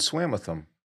 I went swam with them.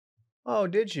 Oh,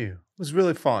 did you? It was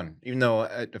really fun, even though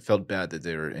I felt bad that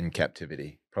they were in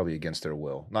captivity, probably against their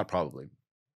will. Not probably,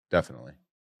 definitely.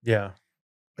 Yeah.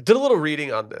 I did a little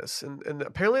reading on this, and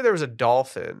apparently there was a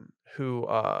dolphin who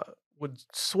would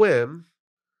swim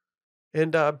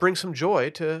and bring some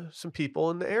joy to some people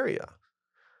in the area.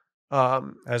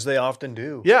 As they often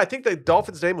do. Yeah, I think the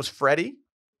dolphin's name was Freddie.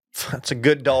 That's a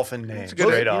good dolphin name. It's a good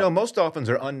Straight You up. know, most dolphins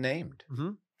are unnamed.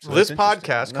 Mm-hmm. So Well, this that's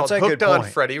interesting. podcast called That's a good Hooked on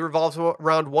point. Freddie revolves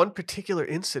around one particular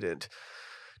incident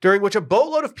during which a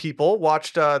boatload of people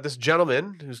watched this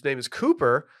gentleman, whose name is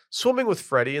Cooper, swimming with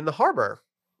Freddie in the harbor.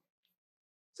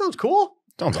 Sounds cool.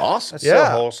 Sounds awesome. That's Yeah.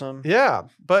 so wholesome. Yeah,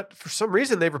 but for some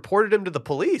reason they reported him to the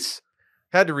police.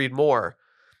 Had to read more.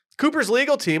 Cooper's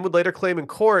legal team would later claim in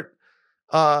court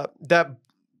that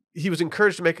he was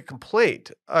encouraged to make a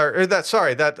complaint, I'm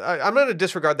going to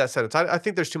disregard that sentence. I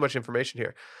think there's too much information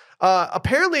here.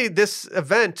 Apparently, this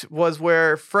event was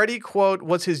where Freddie, quote,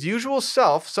 was his usual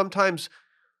self, sometimes,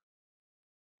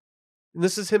 and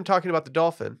this is him talking about the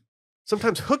dolphin,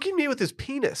 sometimes hooking me with his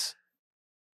penis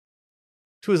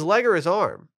to his leg or his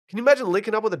arm. Can you imagine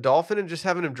linking up with a dolphin and just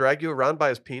having him drag you around by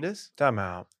his penis? Time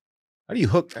out. How do you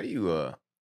hook? How do you,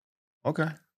 okay.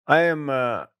 I'm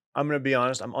going to be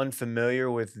honest. I'm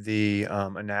unfamiliar with the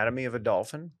anatomy of a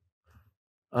dolphin.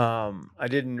 I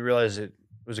didn't realize it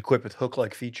was equipped with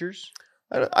hook-like features.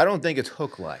 I don't think it's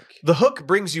hook-like. The hook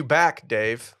brings you back,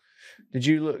 Dave. Did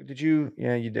you look? Did you?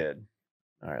 Yeah, you did.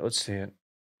 All right, let's see it.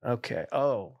 Okay.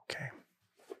 Oh, okay.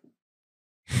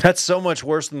 That's so much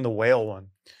worse than the whale one.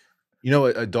 You know,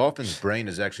 a dolphin's brain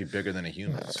is actually bigger than a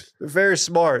human's. They're very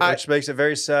smart, which makes it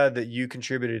very sad that you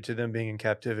contributed to them being in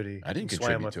captivity. I didn't and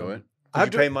swam contribute with to them. it.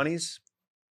 Did you pay monies?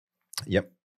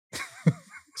 Yep.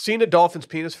 Seeing a dolphin's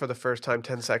penis for the first time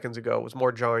 10 seconds ago was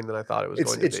more jarring than I thought it was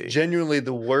going to be. It's genuinely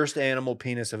the worst animal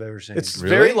penis I've ever seen. It's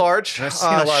Really? very large. I've seen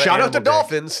a lot of Shout out to animal dick.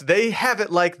 dolphins. They have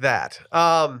it like that.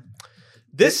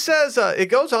 This says, it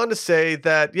goes on to say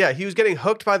that, yeah, he was getting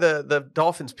hooked by the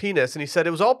dolphin's penis, and he said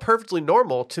it was all perfectly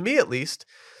normal, to me at least.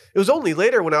 It was only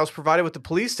later when I was provided with the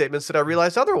police statements that I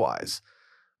realized otherwise.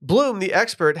 Bloom, the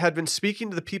expert, had been speaking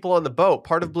to the people on the boat.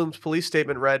 Part of Bloom's police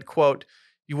statement read, quote,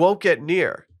 "You won't get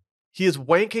near. He is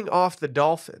wanking off the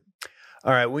dolphin."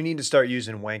 All right, we need to start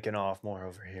using wanking off more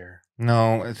over here.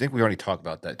 No, I think we already talked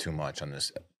about that too much on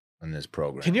this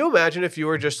program. Can you imagine if you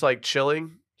were just like chilling?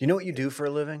 Do you know what you do for a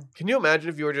living? Can you imagine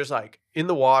if you were just like in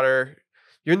the water?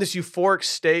 You're in this euphoric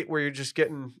state where you're just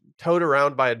getting towed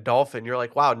around by a dolphin. You're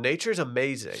like, wow, nature's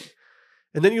amazing.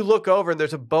 And then you look over and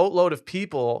there's a boatload of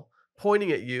people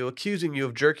pointing at you, accusing you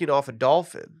of jerking off a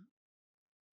dolphin.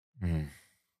 Hmm.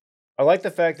 I like the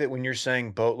fact that when you're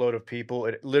saying boatload of people,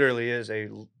 it literally is a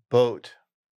boat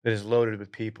that is loaded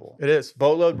with people. It is.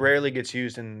 Boatload rarely gets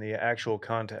used in the actual It's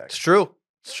context. true.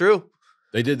 It's true.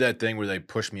 They did that thing where they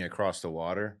pushed me across the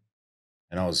water,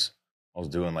 and I was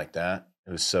doing like that.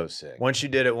 It was so sick. Once you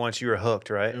did it once, you were hooked,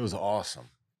 right? It was awesome.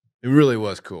 It really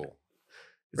was cool.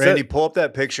 Randy, pull up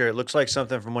that picture. It looks like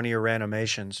something from one of your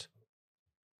Ranimations.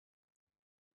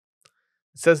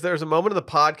 It says there's a moment in the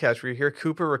podcast where you hear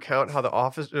Cooper recount how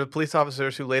the police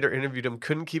officers who later interviewed him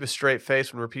couldn't keep a straight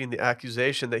face when repeating the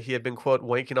accusation that he had been, quote,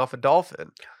 wanking off a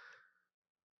dolphin.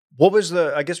 What was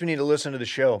I guess we need to listen to the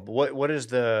show, but what is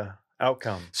the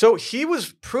outcome? So he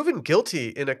was proven guilty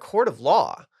in a court of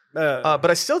law,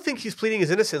 but I still think he's pleading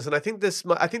his innocence, and I think this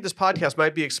podcast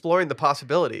might be exploring the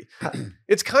possibility.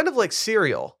 It's kind of like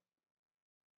Serial,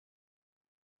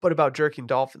 but about jerking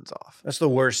dolphins off. That's the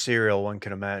worst cereal one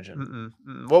can imagine.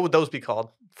 What would those be called?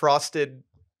 Frosted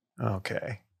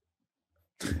Okay.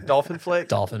 dolphin flake?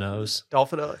 Dolphin O's.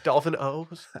 Dolphin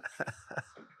O's?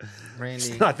 Randy.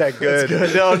 It's not that good.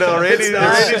 No, Randy's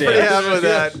pretty happy with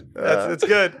that. It's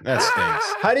good. That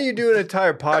stinks. How do you do an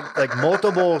entire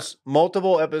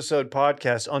multiple episode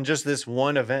podcast on just this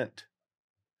one event?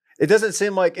 It doesn't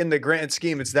seem like in the grand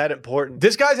scheme it's that important.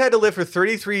 This guy's had to live for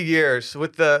 33 years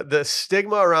with the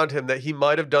stigma around him that he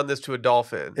might have done this to a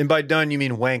dolphin. And by done, you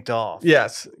mean wanked off.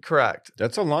 Yes, correct.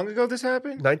 That's how long ago this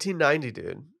happened? 1990,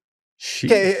 dude.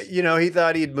 Okay, he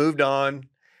thought he'd moved on.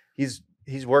 He's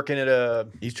working at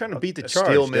He's trying to beat the a charge.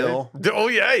 steel dude. mill. Oh,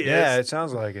 yeah, he Yeah, is. it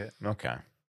sounds like it. Okay.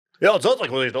 Yeah, it sounds like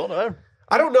what he's doing.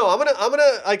 I don't know. I'm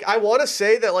gonna like, I want to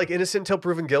say that like innocent until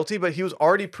proven guilty, but he was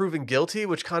already proven guilty,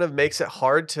 which kind of makes it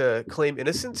hard to claim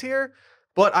innocence here.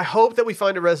 But I hope that we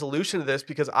find a resolution to this,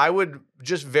 because I would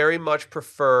just very much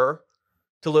prefer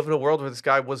to live in a world where this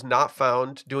guy was not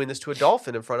found doing this to a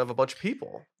dolphin in front of a bunch of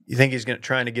people. You think he's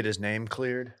trying to get his name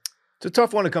cleared? It's a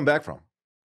tough one to come back from.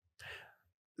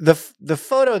 The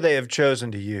photo they have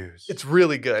chosen to use. It's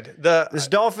really good. This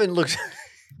dolphin looks.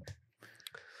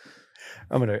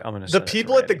 I'm gonna. The send it to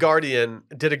people at The Randy. Guardian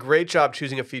did a great job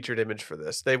choosing a featured image for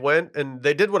this. They went and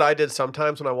they did what I did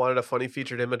sometimes when I wanted a funny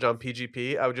featured image on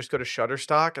PGP. I would just go to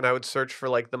Shutterstock and I would search for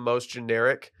like the most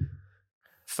generic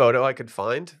photo I could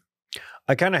find.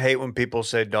 I kind of hate when people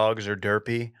say dogs are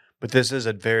derpy, but this is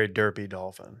a very derpy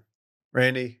dolphin.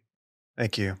 Randy,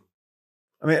 thank you.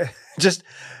 I mean, just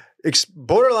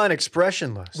borderline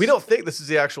expressionless. We don't think this is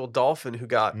the actual dolphin who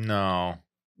got. No.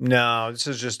 No, this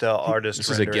is just an artist. This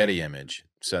is a Getty image.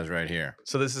 It says right here.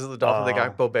 So this is the dolphin that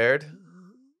got Oh. Bobared.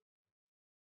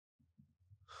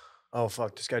 Oh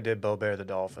fuck! This guy did Bear the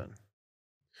dolphin.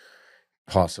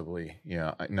 Possibly.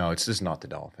 Yeah. No, it's just not the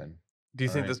dolphin. Do you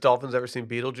think Right. this dolphin's ever seen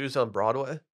Beetlejuice on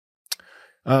Broadway?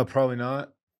 Probably not.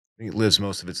 I think it lives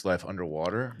most of its life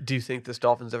underwater. Do you think this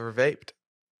dolphin's ever vaped?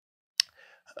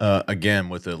 Again,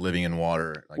 with the living in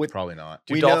water, probably not.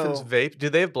 Do We dolphins know- vape? Do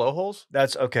they have blowholes?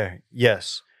 That's okay.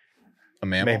 Yes, A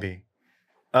mammal? maybe.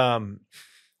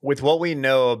 With what we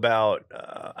know about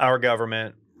our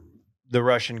government, the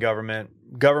Russian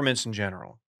government, governments in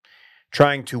general,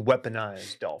 trying to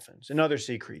weaponize dolphins and other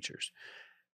sea creatures,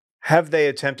 have they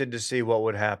attempted to see what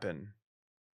would happen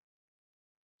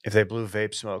if they blew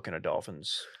vape smoke in a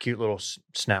dolphin's cute little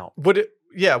snout? Would it?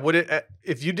 Yeah. Would it?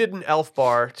 If you did an elf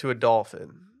bar to a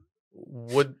dolphin,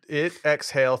 would it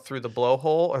exhale through the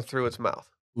blowhole or through its mouth?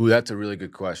 Ooh, that's a really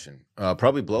good question.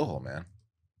 Probably blowhole, man.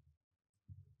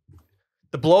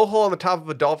 The blowhole on the top of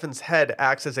a dolphin's head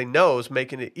acts as a nose,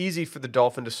 making it easy for the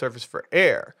dolphin to surface for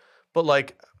air. But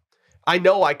like, I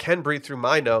know I can breathe through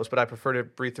my nose, but I prefer to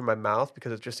breathe through my mouth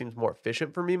because it just seems more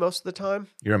efficient for me most of the time.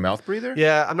 You're a mouth breather?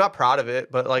 Yeah, I'm not proud of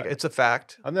it, but like, it's a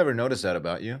fact. I've never noticed that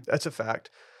about you. That's a fact.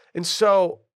 And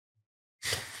so,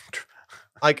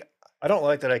 like, I don't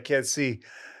like that I can't see.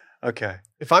 Okay.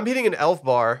 if I'm hitting an elf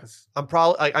bar, I'm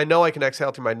probably, I know I can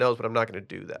exhale through my nose, but I'm not going to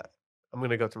do that. I'm going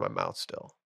to go through my mouth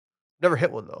still. Never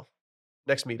hit one though.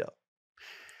 Next meetup.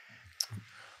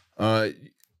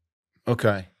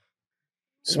 Okay.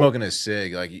 Smoking a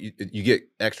cig, like you get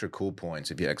extra cool points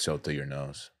if you exhale through your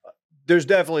nose. There's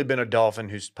definitely been a dolphin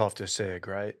who's puffed a cig,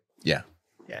 right? Yeah.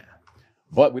 Yeah.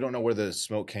 But we don't know where the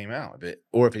smoke came out of it,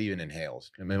 or if it even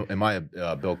inhales. Am I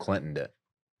a Bill Clinton did?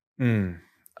 Okay.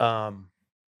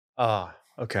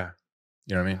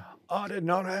 You know what I mean? I did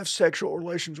not have sexual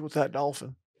relations with that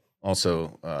dolphin.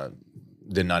 Also,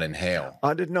 did not inhale.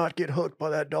 I did not get hooked by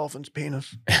that dolphin's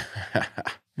penis.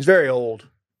 He's very old.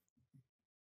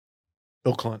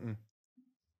 Bill Clinton.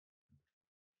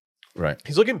 Right.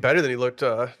 He's looking better than he looked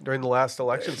during the last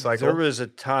election cycle. There was a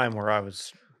time where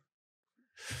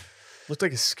Looked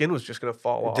like his skin was just going to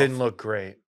fall it off. didn't look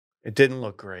great. It didn't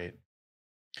look great.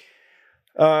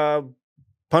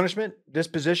 Punishment,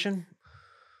 disposition.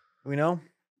 We know.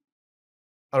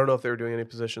 I don't know if they were doing any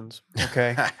positions.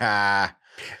 Okay.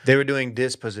 They were doing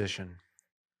disposition.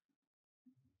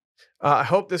 I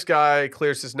hope this guy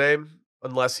clears his name,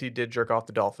 unless he did jerk off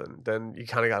the dolphin. Then you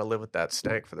kind of got to live with that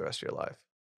stank for the rest of your life.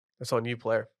 That's on you,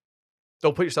 player.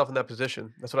 Don't put yourself in that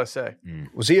position. That's what I say.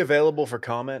 Was he available for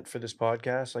comment for this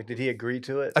podcast? Like, did he agree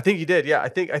to it? I think he did. Yeah, I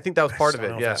think that was part of I don't it.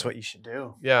 know if Yeah, that's what you should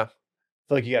do. yeah. I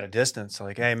feel like you got a distance.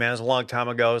 Like, hey, man, it was a long time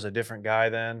ago. I was a different guy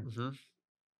then. hmm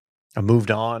I moved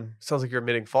on. Sounds like you're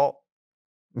admitting fault.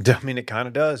 I mean, it kind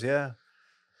of does, yeah.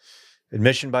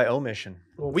 Admission by omission.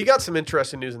 Well, we got some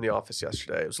interesting news in the office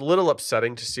yesterday. It was a little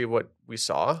upsetting to see what we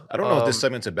saw. I don't know what this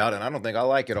segment's about, and I don't think I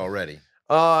like it already.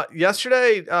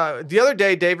 Yesterday, the other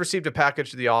day, Dave received a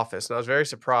package to the office, and I was very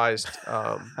surprised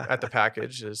at the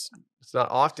package. It's not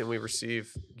often we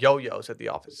receive yo-yos at the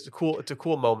office. It's a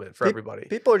cool moment for everybody.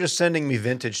 People are just sending me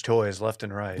vintage toys left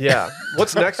and right. Yeah.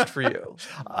 What's next for you?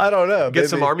 I don't know. Get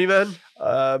some Army men?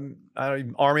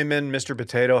 Army Men, Mr.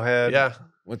 Potato Head. Yeah.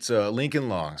 What's Lincoln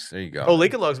Logs? There you go. Oh,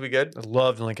 Lincoln Logs would be good. I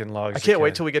loved Lincoln Logs. I can't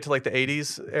wait till we get to like the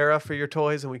 80s era for your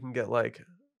toys, and we can get like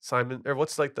Simon, or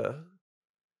what's like the...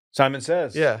 Simon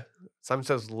Says. Yeah. Simon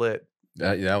Says lit.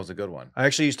 Yeah, that was a good one. I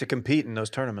actually used to compete in those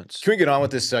tournaments. Can we get on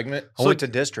with this segment? I went to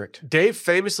district. Dave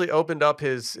famously opened up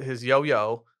his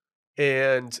yo-yo,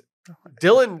 and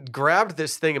Dylan grabbed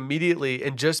this thing immediately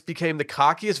and just became the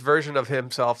cockiest version of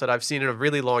himself that I've seen in a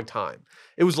really long time.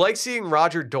 It was like seeing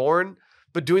Roger Dorn,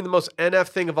 but doing the most NF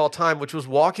thing of all time, which was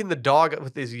walking the dog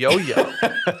with his yo-yo.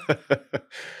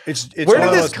 It's Where one did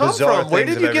of this those come bizarre from? Where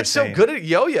things did you I've get ever so seen. good at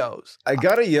yo-yos? I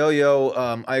got a yo-yo.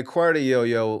 I acquired a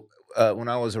yo-yo when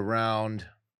I was around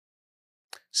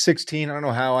 16. I don't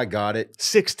know how I got it.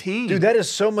 16. Dude, that is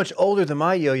so much older than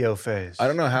my yo-yo phase. I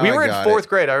don't know how we I were in got fourth it.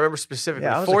 grade. I remember specifically.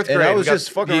 Yeah, I was fourth and grade. I was we got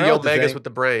just fucking yo-yo around with the megas thing. with the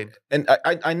brain. And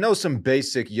I know some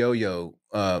basic yo-yo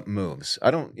moves.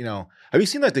 I don't, have you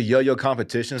seen like the yo-yo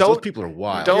competitions? Those Don't- people are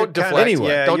wild. don't You're kinda- deflect. Anyway.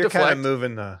 Yeah, Don't you're kind deflect. of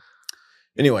moving the...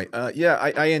 Anyway,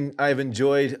 I've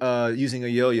enjoyed using a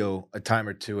yo-yo a time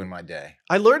or two in my day.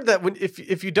 I learned that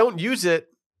if you don't use it,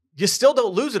 you still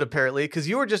don't lose it apparently because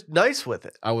you were just nice with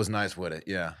it. I was nice with it.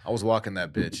 Yeah, I was walking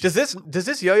that bitch. Does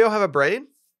this yo-yo have a brain?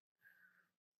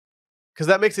 Because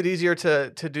that makes it easier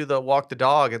to do the walk the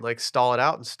dog and like stall it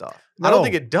out and stuff. I don't No.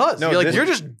 think it does. No, you're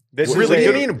just This Really is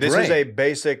good a, eating this is brain. a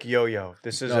basic yo-yo.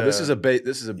 This is a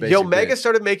basic. Yo Mega bitch.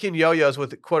 started making yo-yos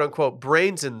with quote unquote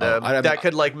brains in them I have- that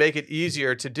could like make it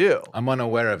easier to do. I'm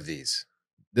unaware of these.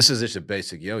 This is just a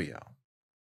basic yo-yo.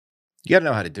 You got to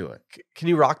know how to do it. Can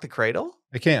you rock the cradle?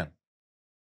 I can.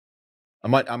 I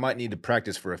might need to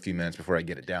practice for a few minutes before I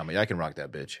get it down, but yeah, I can rock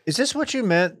that bitch. Is this what you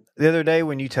meant the other day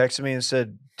when you texted me and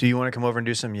said, "Do you want to come over and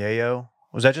do some yayo"?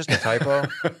 Was that just a typo?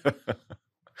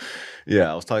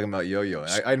 Yeah, I was talking about yo-yo.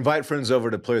 I invite friends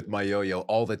over to play with my yo-yo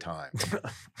all the time.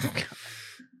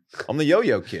 I'm the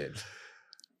yo-yo kid.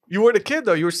 You weren't a kid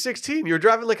though. You were 16. You were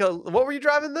driving like a. What were you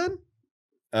driving then?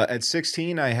 At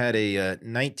 16, I had a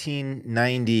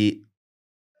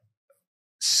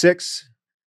 1996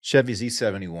 Chevy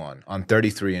Z71 on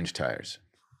 33-inch tires.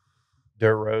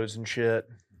 Dirt roads and shit.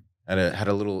 Had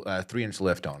a little 3-inch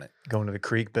lift on it. Going to the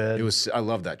creek bed. I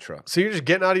love that truck. So you're just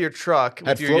getting out of your truck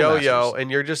Had with your yo-yo, Flowmasters.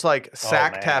 and you're just like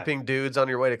sack man. tapping dudes on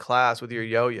your way to class with your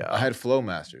yo-yo. I had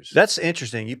Flowmasters. That's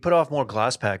interesting. You put off more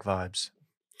glass pack vibes.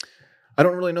 I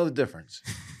don't really know the difference.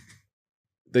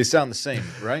 They sound the same,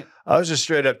 right? I was just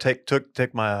straight up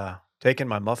taking my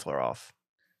muffler off.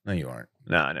 No, you aren't.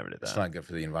 No, I never did It's that. not good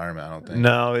for the environment, I don't think.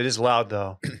 No, it is loud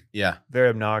though. Yeah. Very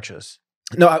obnoxious.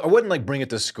 No, I wouldn't like bring it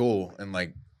to school and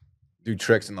like do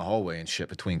tricks in the hallway and shit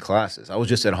between classes. I was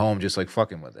just at home, just like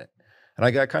fucking with it. And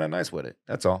I got kind of nice with it.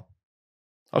 That's all.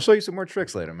 I'll show you some more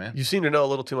tricks later, man. You seem to know a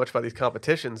little too much about these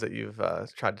competitions that you've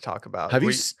tried to talk about. Have you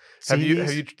Were seen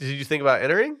these? did you think about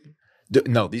entering?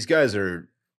 No, these guys are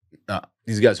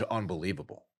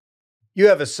unbelievable. You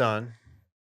have a son,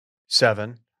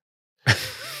 7.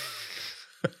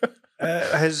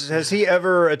 Has he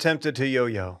ever attempted to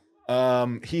yo-yo?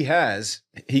 He has.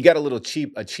 He got a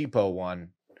cheapo one.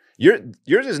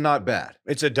 Yours is not bad.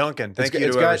 It's a Duncan. Thank It's you got- to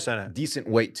it's whoever got sent it. decent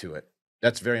weight to it.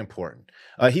 That's very important.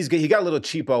 He got a little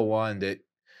cheapo one that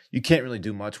you can't really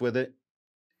do much with it,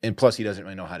 and plus he doesn't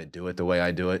really know how to do it the way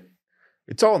I do it.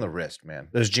 It's all in the wrist, man.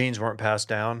 Those genes weren't passed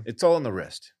down. It's all in the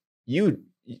wrist. Your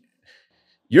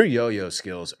yo-yo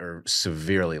skills are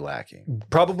severely lacking.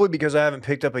 Probably because I haven't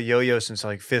picked up a yo-yo since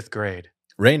like 5th grade.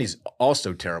 Randy's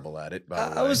also terrible at it, by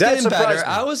the way. I was That getting better. surprised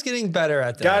me. I was getting better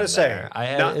at that. Gotta say,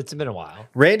 It's been a while.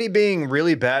 Randy being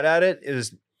really bad at it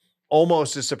is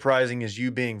almost as surprising as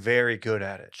you being very good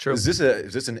at it. True. Is this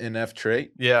an NF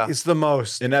trait? Yeah. It's the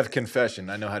most. NF confession.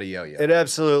 I know how to yo-yo. It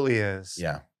absolutely is.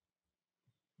 Yeah.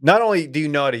 Not only do you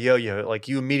know how to yo-yo, like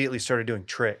you immediately started doing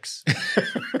tricks.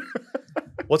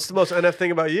 What's the most NF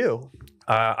thing about you?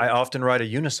 I often ride a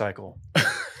unicycle.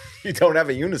 You don't have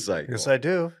a unicycle. Yes, I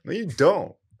do. No, you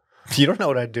don't. You don't know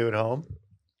what I do at home.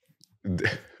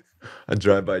 I I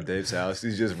drive by Dave's house.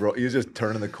 He's just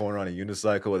turning the corner on a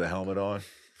unicycle with a helmet on.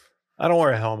 I don't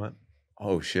wear a helmet.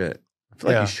 Oh shit! I feel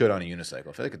like Yeah. you should on a unicycle.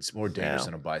 I feel like it's more dangerous Yeah.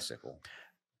 than a bicycle.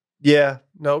 Yeah.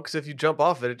 No, because if you jump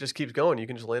off it just keeps going. You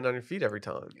can just land on your feet every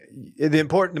time.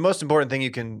 The most important thing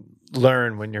you can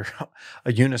learn when you're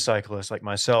a unicyclist like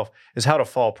myself is how to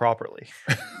fall properly.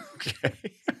 Okay.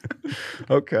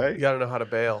 Okay. You got to know how to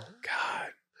bail. God,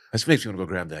 this makes me want to go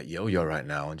grab that yo-yo right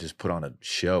now and just put on a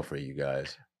show for you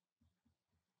guys.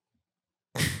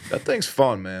 That thing's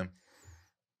fun, man.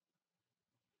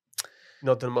 You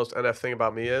know what the most NF thing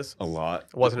about me is? A lot.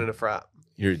 I wasn't in a frat.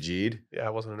 You're a G'd? Yeah, I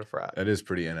wasn't in a frat. That is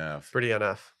pretty NF. Pretty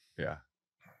NF. Yeah.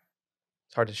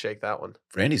 It's hard to shake that one.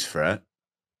 Randy's frat.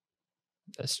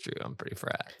 That's true. I'm pretty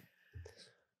frat.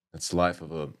 That's the life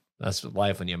of a. That's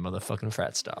life when you're a motherfucking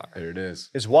frat star. There it is.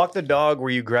 Is walk the dog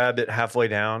where you grabbed it halfway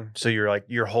down, so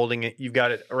you're holding it, you've got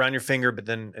it around your finger, but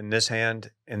then in this hand,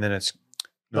 and then it's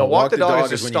No, walk the dog is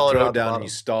just when you stalling throw out it the down and bottom. you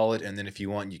stall it, and then if you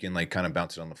want, you can like kind of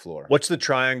bounce it on the floor. what's the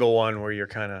triangle one where you're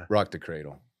kind of? Rock the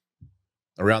cradle.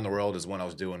 Around the world is one I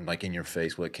was doing like in your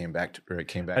face. It came back. I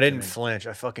to didn't me. flinch.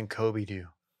 I fucking Kobe'd you.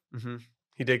 Mm-hmm.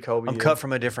 He did Kobe. I'm you. cut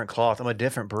from a different cloth. I'm a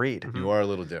different breed. Mhm. You are a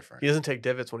little different. He doesn't take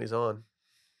divots when he's on.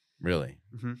 Really?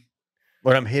 Mm-hmm.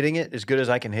 When I'm hitting it as good as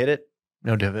I can hit it,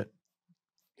 no divot.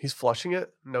 He's flushing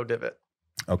it, no divot.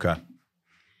 Okay.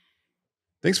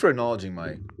 Thanks for acknowledging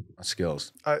my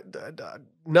skills.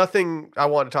 Nothing I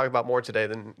want to talk about more today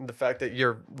than the fact that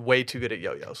you're way too good at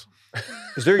yo-yos.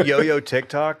 Is there yo-yo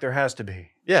TikTok? There has to be.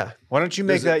 Yeah. Why don't you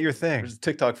make There's that your thing? There's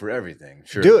TikTok for everything.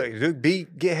 Sure. Do it.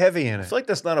 Get heavy in I it. feel like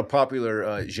that's not a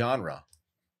popular genre.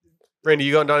 Randy,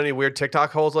 you going down any weird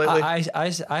TikTok holes lately?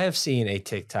 I have seen a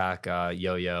TikTok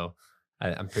yo-yo.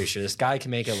 I'm pretty sure this guy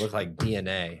can make it look like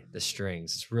DNA. The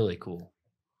strings. It's really cool.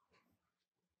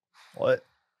 What?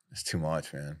 It's too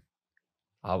much, man.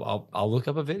 I'll look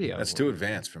up a video. That's too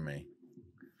advanced for me.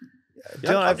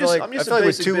 Dylan, I I'm feel just- like, I'm just I feel a like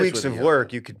with basic 2 bitch weeks with of you.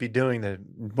 work, you could be doing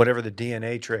whatever the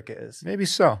DNA trick is. Maybe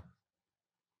so.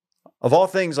 Of all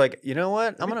things, like, you know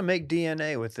what? I'm gonna make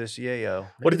DNA with this yayo.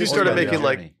 What if you this started is my making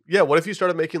like journey. what if you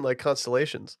started making like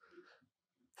constellations?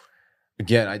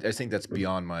 Again, I think that's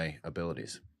beyond my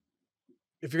abilities.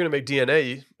 If you're gonna make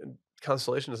DNA,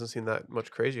 constellation doesn't seem that much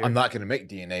crazier. I'm not going to make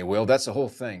DNA, Will. That's the whole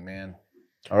thing, man.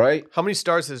 All right? How many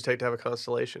stars does it take to have a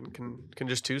constellation? Can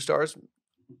just 2 stars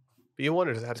be one,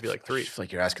 or does it have to be like I 3? feel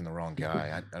like you're asking the wrong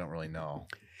guy. I don't really know.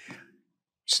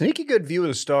 Sneaky good view of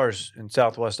the stars in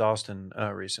Southwest Austin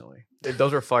recently.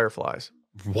 Those are fireflies.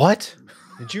 What?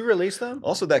 Did you release them?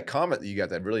 Also, that comet that you got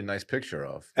that really nice picture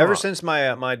of. Ever since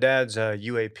my dad's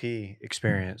UAP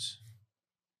experience,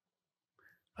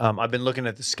 I've been looking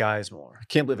at the skies more. I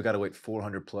can't believe I got to wait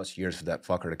 400 plus years for that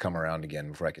fucker to come around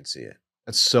again before I can see it.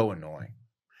 That's so annoying.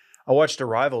 I watched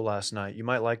Arrival last night. You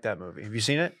might like that movie. Have you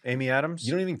seen it? Amy Adams?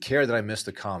 You don't even care that I missed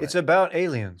the comet. It's about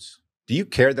aliens. Do you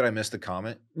care that I missed the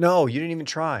comet? No, you didn't even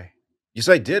try. Yes,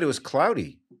 I did. It was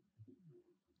cloudy.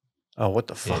 Oh, what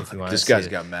the Yeah, fuck? if you wanna This see guy's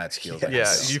it. got mad skills.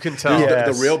 Yeah, you can The, tell. Yeah.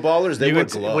 the real ballers, they You wear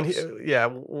can t- when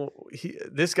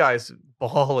gloves. this guy's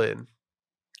balling.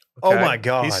 Oh my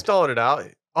God. he's stalling it out.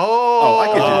 Oh, I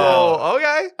could do that. Oh, okay.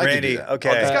 I can do Randy, that. okay.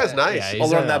 Oh, this guy's nice. Yeah, I'll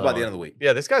he's learn a- that by the end of the week.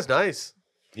 Yeah, this guy's nice.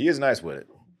 He is nice with it.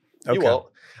 Okay. You won't.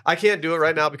 I can't do it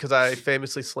right now because I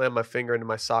famously slammed my finger into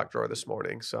my sock drawer this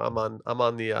morning. So I'm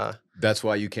on the That's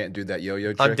why you can't do that yo-yo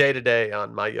I'm trick? day to day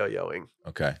on my yo-yoing.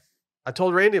 Okay. I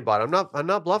told Randy about it. I'm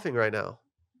not bluffing right now.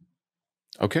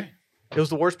 Okay. It was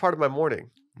the worst part of my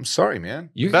morning. I'm sorry, man.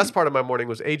 The best part of my morning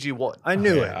was AG1. I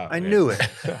knew it. Yeah, I yeah. knew it.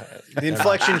 The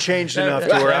inflection changed enough to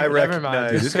where I Never mind.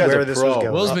 recognized Dude, this guy's where a this pro. was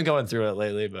going. Will's been going through it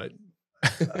lately, but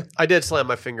I did slam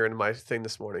my finger into my thing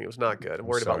this morning. It was not good. I'm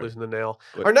worried about sorry. losing the nail.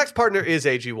 Good. Our next partner is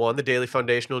AG1, the daily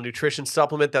foundational nutrition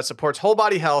supplement that supports whole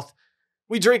body health.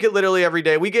 We drink it literally every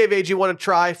day. We gave AG1 a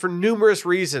try for numerous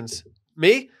reasons.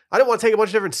 Me? I don't want to take a bunch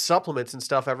of different supplements and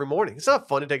stuff every morning. It's not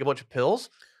fun to take a bunch of pills.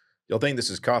 You'll think this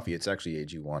is coffee. It's actually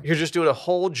AG1. You're just doing a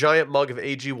whole giant mug of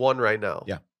AG1 right now.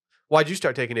 Yeah. Why'd you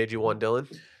start taking AG1,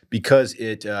 Dylan? Because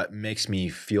it makes me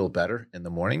feel better in the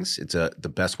mornings. It's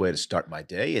the best way to start my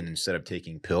day. And instead of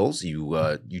taking pills,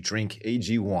 you drink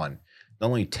AG1. Not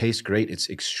only tastes great, it's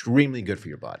extremely good for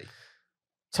your body.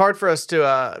 It's hard for us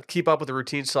to keep up with a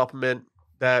routine supplement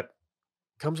that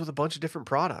comes with a bunch of different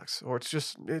products, or it's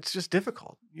just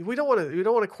difficult. We don't want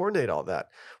to coordinate all that.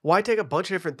 Why take a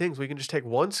bunch of different things? We can just take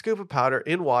 1 scoop of powder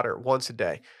in water once a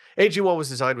day. AG1 was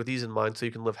designed with ease in mind so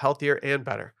you can live healthier and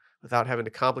better without having to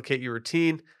complicate your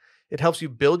routine. It helps you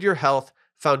build your health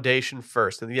foundation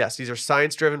first. And yes, these are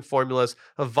science-driven formulas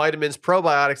of vitamins,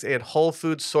 probiotics, and whole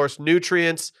food source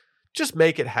nutrients Just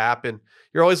make it happen.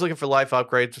 You're always looking for life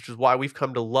upgrades, which is why we've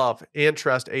come to love and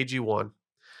trust AG1,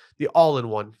 the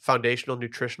all-in-one foundational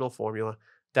nutritional formula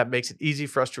that makes it easy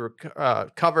for us to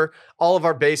cover all of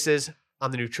our bases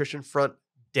on the nutrition front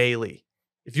daily.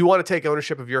 If you want to take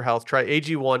ownership of your health, try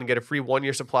AG1 and get a free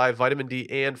 1-year supply of vitamin D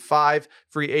and 5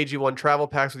 free AG1 travel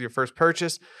packs with your first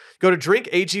purchase. Go to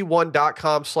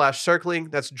drinkag1.com/circling.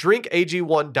 That's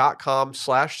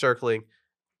drinkag1.com/circling.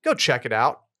 Go check it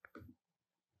out.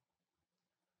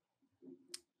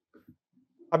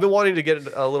 I've been wanting to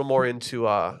get a little more into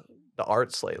the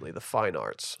arts lately, the fine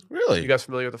arts. Really? You guys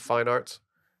familiar with the fine arts?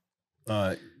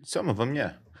 Some of them,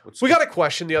 yeah. We got a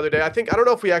question the other day. I don't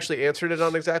know if we actually answered it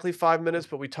on exactly 5 minutes,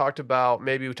 but we talked about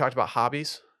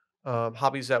hobbies,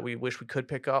 hobbies that we wish we could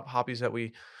pick up, hobbies that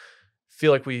we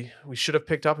feel like we should have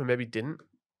picked up and maybe didn't.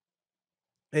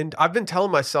 And I've been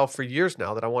telling myself for years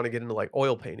now that I want to get into like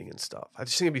oil painting and stuff. I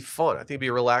just think it'd be fun. I think it'd be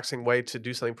a relaxing way to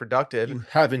do something productive. You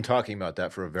have been talking about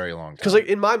that for a very long time. Because like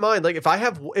in my mind, like if I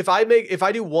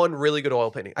do one really good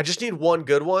oil painting, I just need one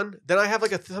good one, then I have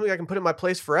like something I can put in my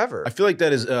place forever. I feel like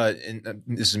that is,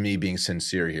 this is me being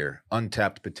sincere here,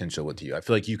 untapped potential with you. I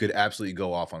feel like you could absolutely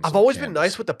go off on. I've always been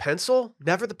nice with the pencil,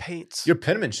 never the paints. Your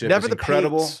penmanship never is the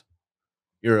incredible. Paints.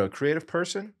 You're a creative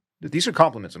person. These are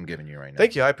compliments I'm giving you right now.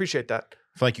 Thank you. I appreciate that.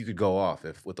 I feel like you could go off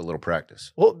with a little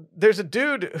practice. Well, there's a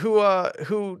dude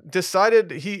who decided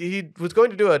he was going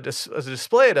to do a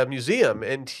display at a museum,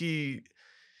 and he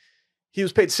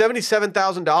was paid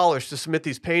 $77,000 to submit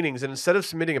these paintings, and instead of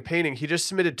submitting a painting, he just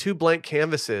submitted 2 blank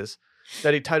canvases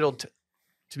that he titled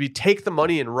to be "Take the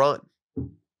Money and Run."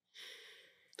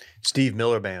 Steve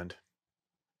Miller Band.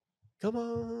 Come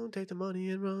on, take the money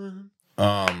and run.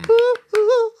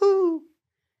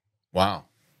 Wow.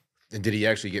 And did he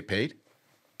actually get paid?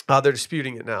 They're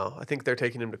disputing it now. I think they're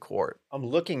taking him to court. I'm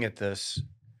looking at this,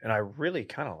 and I really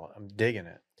I'm digging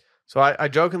it. So I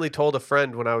jokingly told a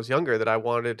friend when I was younger that I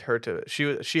wanted her to.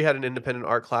 She had an independent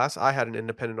art class. I had an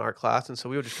independent art class, and so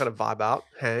we would just kind of vibe out,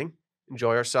 hang,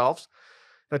 enjoy ourselves.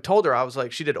 And I told her, I was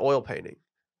like, she did oil painting.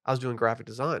 I was doing graphic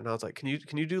design, and I was like, can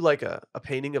you do like a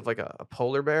painting of like a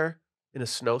polar bear in a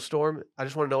snowstorm? I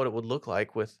just want to know what it would look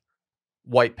like with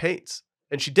white paints.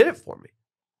 And she did it for me.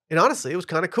 And honestly, it was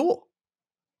kind of cool.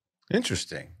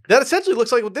 Interesting. That essentially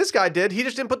looks like what this guy did. He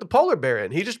just didn't put the polar bear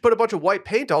in. He just put a bunch of white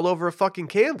paint all over a fucking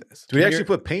canvas. Do we actually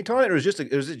put paint on it, or was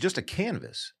it just a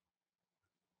canvas?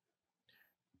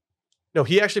 No,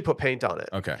 he actually put paint on it.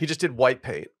 Okay. He just did white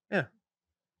paint. Yeah.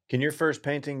 Can your first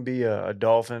painting be a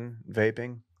dolphin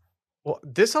vaping? Well,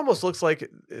 this almost looks like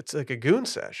it's like a goon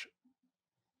sesh.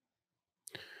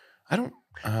 I don't.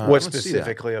 What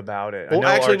specifically about it? Well,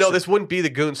 actually, no. This wouldn't be the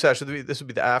goon sesh. This would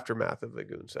be the aftermath of the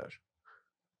goon sesh.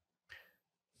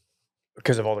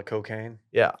 Because of all the cocaine?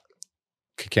 Yeah.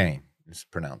 Cocaine is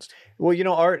pronounced. Well,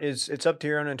 art it's up to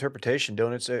your own interpretation,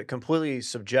 don't it? It's a completely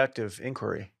subjective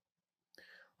inquiry.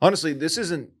 Honestly, this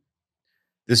isn't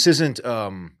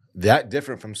that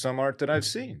different from some art that I've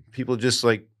seen. People just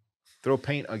like throw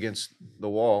paint against the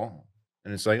wall,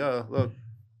 and it's like, oh, look.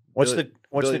 What's $1 the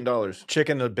billion. chick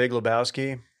in the Big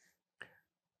Lebowski?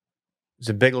 Is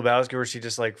it Big Lebowski where she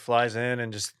just like flies in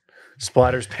and just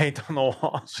splatters paint on the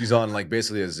wall? She's on like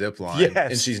basically a zip line,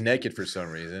 Yes. and she's naked for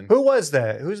some reason. Who was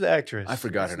that? Who's the actress? I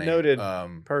forgot her name. Noted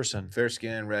person. Fair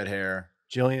skin, red hair.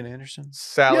 Gillian Anderson?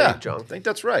 Sally Yeah, Junk. I think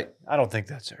that's right. I don't think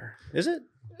that's her. Is it?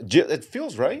 It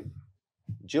feels right.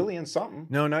 Jillian something.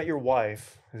 No, not your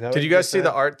wife. Is that Did what you guys just see said?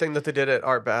 the art thing that they did at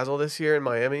Art Basel this year in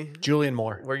Miami? Julian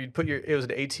Moore. Where you'd it was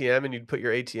an ATM and you'd put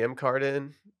your ATM card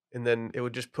in, and then it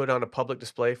would just put on a public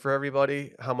display for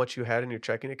everybody how much you had in your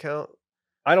checking account.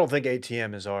 I don't think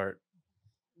ATM is art.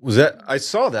 Was that? I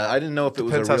saw that. I didn't know if it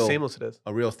Depends was how seamless it is.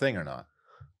 a real thing or not.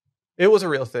 It was a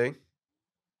real thing.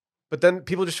 But then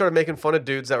people just started making fun of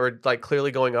dudes that were like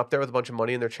clearly going up there with a bunch of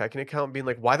money in their checking account and being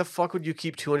like, why the fuck would you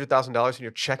keep $200,000 in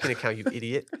your checking account, you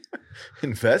idiot?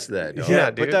 Invest that. Dog.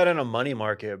 Yeah, Put dude. that in a money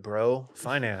market, bro.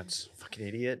 Finance. Fucking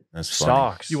idiot. That's funny.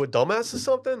 Stocks. You a dumbass or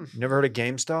something? Never heard of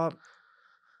GameStop?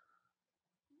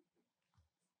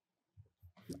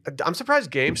 I'm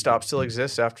surprised GameStop still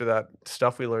exists after that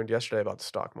stuff we learned yesterday about the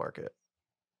stock market.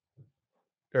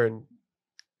 Or in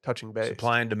touching base.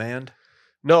 Supply and demand?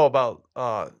 No, about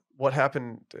what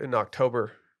happened in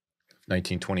October.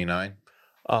 1929.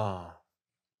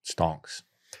 Stonks.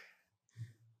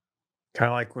 Kind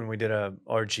of like when we did a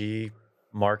RG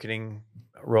marketing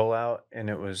rollout, and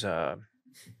it was a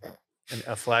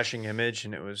flashing image,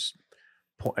 and it was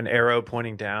an arrow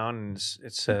pointing down, and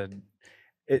it said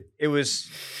it was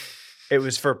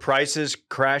for prices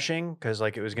crashing because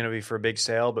like it was going to be for a big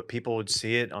sale, but people would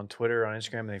see it on Twitter, on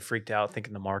Instagram, and they freaked out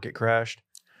thinking the market crashed.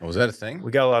 Oh, was that a thing?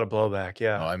 We got a lot of blowback. Oh,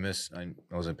 Yeah.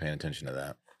 I wasn't paying attention to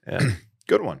that. Yeah.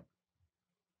 Good one.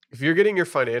 If you're getting your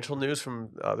financial news from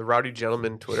the Rowdy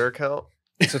Gentleman Twitter account,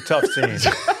 It's a tough scene.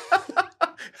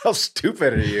 How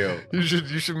stupid are you? you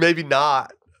should maybe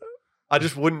not. I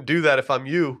just wouldn't do that if I'm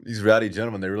you. These rowdy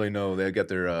gentlemen, they really know they've got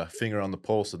their finger on the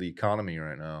pulse of the economy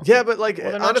right now. Yeah, but like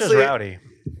Well, they're not honestly, just rowdy.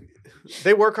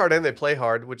 they work hard and they play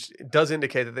hard, which does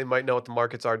indicate that they might know what the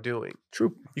markets are doing.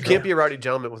 True. You can't be a rowdy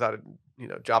gentleman without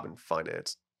a job in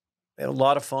finance. They have a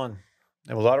lot of fun.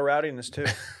 They have a lot of rowdiness too.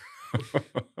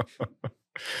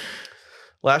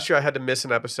 Last year, I had to miss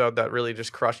an episode that really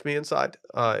just crushed me inside.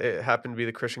 It happened to be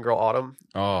the Christian Girl Autumn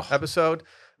Oh, episode.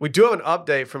 We do have an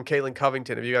update from Caitlin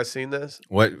Covington. Have you guys seen this?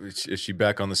 what is she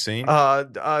back on the scene?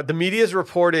 The media is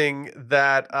reporting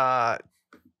that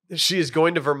she is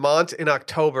going to Vermont in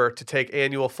October to take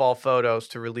annual fall photos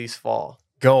to release fall.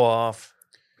 Go off.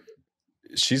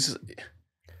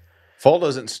 Fall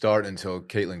doesn't start until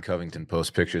Caitlin Covington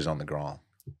posts pictures on the Grom.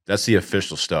 That's the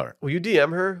official start. Will you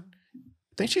DM her?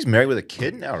 I think she's married with a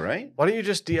kid now, right? Why don't you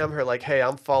just DM her like, hey,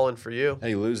 I'm falling for you?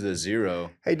 Hey, you lose the 0.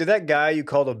 Hey, did that guy you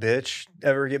called a bitch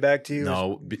ever get back to you?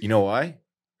 No, but you know why?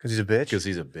 Because he's a bitch? Because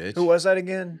he's a bitch. Who was that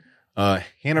again?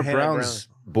 Hannah Brown's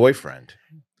boyfriend.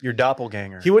 Your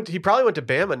doppelganger. He probably went to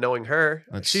Bama knowing her.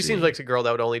 Let's She see. seems like a girl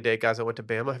that would only date guys that went to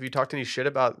Bama. Have you talked any shit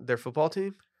about their football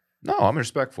team? No, I'm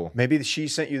respectful. Maybe she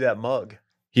sent you that mug.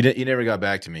 He never got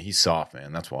back to me. He's soft,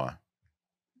 man. That's why.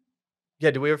 Yeah,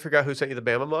 did we ever figure out who sent you the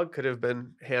Bama mug? Could have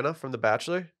been Hannah from The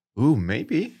Bachelor. Ooh,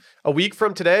 maybe. A week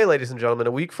from today, ladies and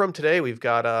gentlemen, we've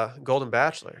got Golden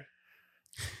Bachelor.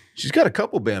 She's got a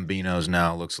couple Bambinos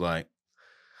now, looks like.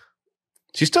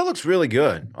 She still looks really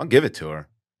good. I'll give it to her.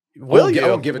 Will you? I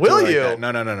won't give it Will to her you? like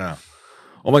that. No.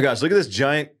 Oh my gosh, look at this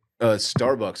giant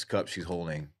Starbucks cup she's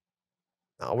holding.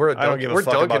 No, we're a I don't give a we're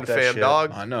fuck Dunkin' about that fan, shit.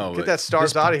 dog. I know. Get but that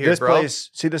stars out of here, This bro. place,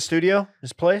 see the studio?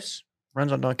 This place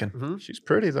runs on Duncan. Mm-hmm. She's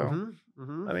pretty though. Mm-hmm.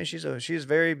 Mm-hmm. I mean, she's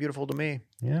very beautiful to me.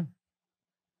 Yeah.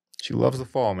 She loves the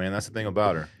fall, man. That's the thing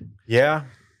about her. Yeah.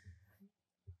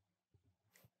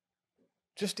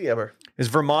 Just DM her. Is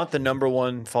Vermont the number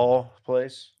one fall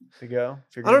place to go?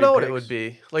 If you're I don't gonna know do what it picks? would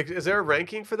be. Like, is there a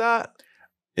ranking for that?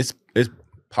 It's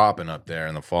popping up there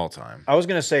in the fall time. I was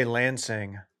gonna say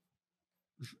Lansing.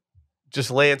 Just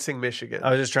Lansing, Michigan.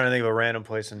 I was just trying to think of a random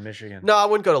place in Michigan. No, I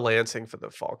wouldn't go to Lansing for the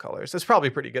fall colors. It's probably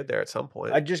pretty good there at some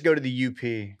point. I'd just go to the UP.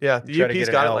 yeah, the try to UP's get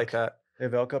an got it elk. like that. They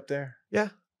have elk up there? Yeah.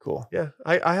 Cool. Yeah,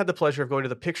 I had the pleasure of going to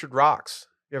the Pictured Rocks.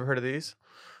 You ever heard of these?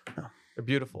 No. They're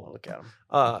beautiful. Look at them.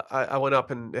 I went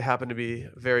up and it happened to be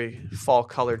very fall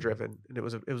color driven, and it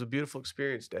was a beautiful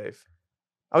experience, Dave.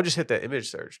 I would just hit the image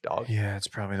search, dog. Yeah, it's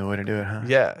probably the way to do it, huh?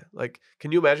 Yeah, like,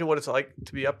 can you imagine what it's like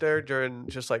to be up there during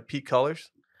just like peak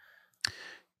colors?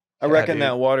 I Yeah, reckon dude.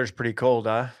 that water's pretty cold,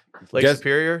 huh? Lake Guess-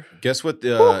 Superior? Guess what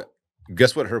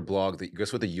guess what her blog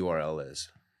guess what the URL is?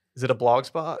 Is it a blog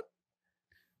spot?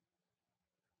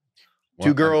 Two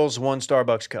What? girls, one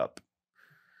Starbucks cup.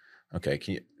 Okay,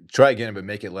 can you try again but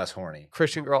make it less horny?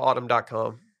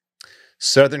 ChristianGirlAutumn.com.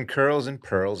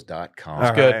 SouthernCurlsandPearls.com.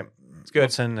 All good. right. It's good.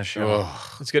 Let's end the show. Ugh.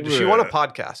 It's good. Does she want a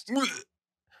podcast?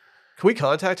 Can we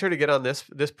contact her to get on this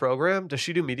program? Does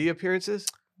she do media appearances?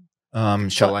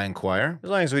 Shall I inquire? As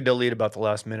long as we delete about the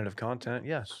last minute of content,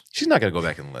 yes. She's not gonna go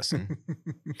back and listen.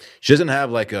 She doesn't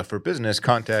have like a for business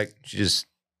contact.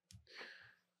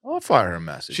 I'll fire her a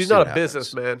message. She's see not what a happens.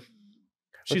 businessman.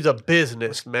 She's a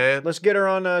businessman. Let's get her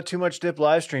on Too Much Dip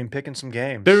live stream picking some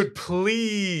games. Dude,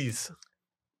 please.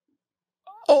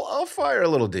 Oh, I'll fire a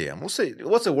little DM. We'll see.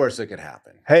 What's the worst that could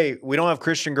happen? Hey, we don't have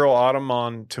Christian Girl Autumn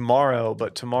on tomorrow,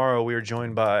 but tomorrow we are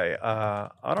joined by,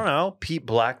 I don't know, Pete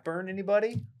Blackburn.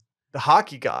 Anybody? The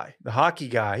hockey guy. The hockey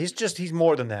guy. He's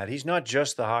more than that. He's not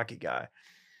just the hockey guy.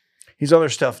 He's other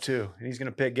stuff too. And he's going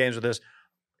to pick games with us.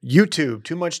 YouTube,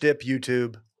 Too Much Dip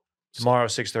YouTube. Tomorrow,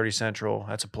 6:30 Central.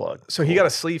 That's a plug. So he got a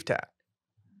sleeve tat.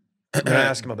 I'm going to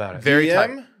ask him about it. Very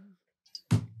DM?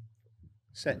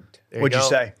 Sent. There What'd you go.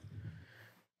 say?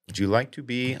 Would you like to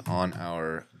be on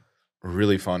our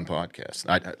really fun podcast?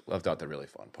 I left out the really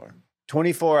fun part.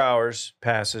 24 hours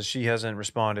passes. She hasn't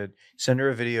responded. Send her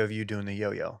a video of you doing the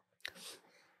yo-yo.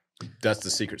 That's the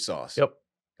secret sauce. Yep.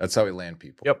 That's how we land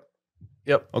people.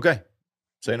 Yep. Okay.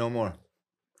 Say no more.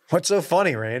 What's so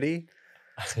funny, Randy?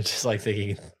 Just like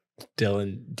thinking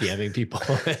Dylan DMing people.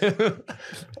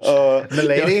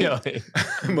 Milady? Yo,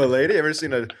 My lady, ever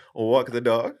seen a walk the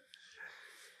dog?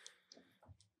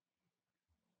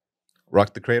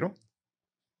 Rock the cradle?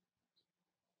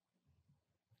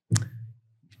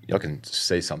 Y'all can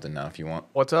say something now if you want.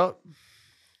 What's up?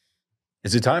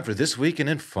 Is it time for This Weekend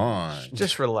in Fun?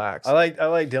 Just relax. I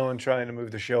like Dylan trying to move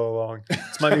the show along.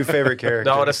 It's my new favorite character.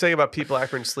 No, what I was saying about people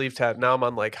acting sleeve tat. Now I'm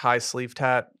on like high sleeve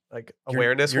tat, like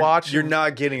awareness You're- watch. You're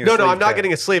not getting a No, sleeve I'm not tat.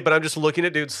 getting a sleeve, but I'm just looking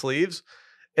at dude's sleeves.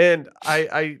 And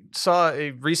I saw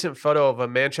a recent photo of a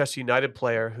Manchester United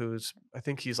player who's, I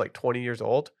think he's like 20 years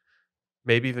old,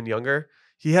 maybe even younger.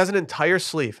 He has an entire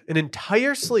sleeve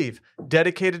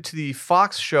dedicated to the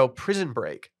Fox show Prison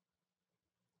Break.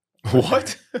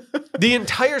 What? The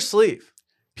entire sleeve.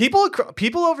 People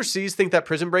overseas think that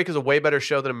Prison Break is a way better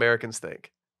show than Americans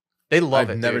think. They love I've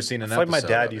it. never dude. seen I an feel like episode. my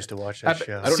dad of used it. to watch that show.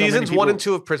 don't know many Seasons 1 people- and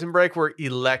 2 of Prison Break were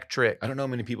electric. I don't know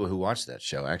many people who watch that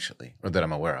show, actually, or that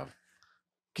I'm aware of.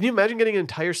 Can you imagine getting an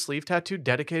entire sleeve tattoo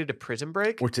dedicated to Prison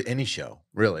Break? Or to any show,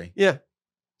 really. Yeah,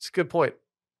 it's a good point.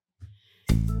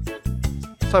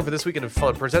 It's time for This Weekend in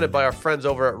Fun, presented by our friends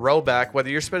over at Roback. Whether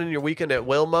you're spending your weekend at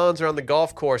Wilmons or on the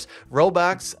golf course,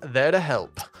 Roback's there to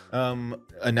help.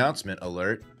 Announcement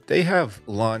alert. They have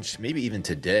launched, maybe even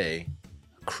today,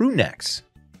 crew necks.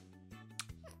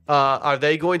 Are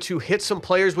they going to hit some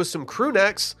players with some crew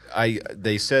necks?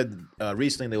 They said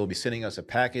recently they will be sending us a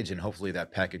package, and hopefully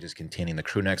that package is containing the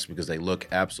crew necks because they look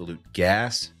absolute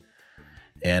gas.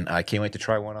 And I can't wait to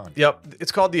try one on. Yep,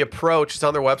 it's called The Approach. It's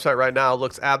on their website right now. It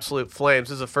looks absolute flames.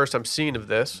 This is the first I'm seeing of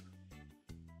this.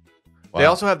 They Wow.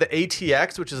 also have the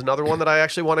ATX, which is another one that I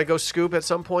actually want to go scoop at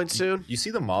some point soon. You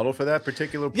see the model for that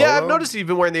particular polo? Yeah, I've noticed you've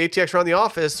been wearing the ATX around the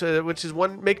office, which is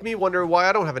make me wonder why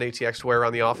I don't have an ATX to wear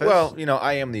around the office. Well,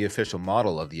 I am the official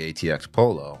model of the ATX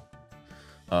polo.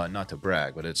 Not to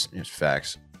brag, but it's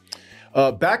facts.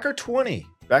 Backer 20.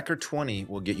 Backer 20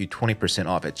 will get you 20%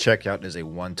 off at checkout as a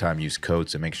one-time use code,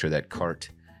 so make sure that cart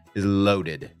is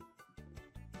loaded.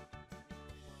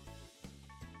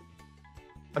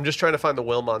 I'm just trying to find the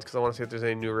Wilmons because I want to see if there's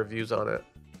any new reviews on it.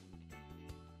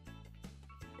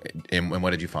 And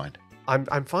what did you find?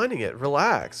 I'm finding it.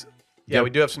 Relax. Yeah, Yep. we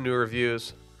do have some new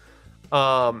reviews.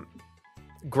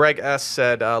 Greg S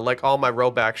said, like all my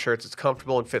Roback shirts, it's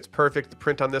comfortable and fits perfect. The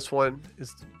print on this one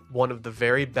is one of the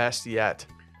very best yet.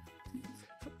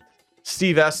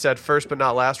 Steve S said, first but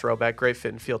not last Roback, great fit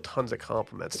and feel, tons of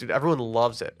compliments. Dude, everyone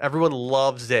loves it. Everyone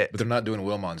loves it. But they're not doing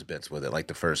Wilmon's bits with it like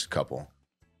the first couple.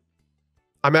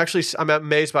 I'm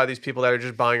amazed by these people that are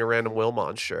just buying a random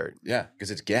Wilmons shirt. Yeah,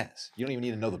 because it's gas. You don't even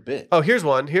need to know the bit. Oh, here's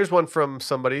one. Here's one from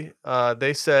somebody.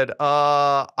 They said,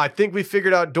 I think we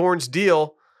figured out Dorn's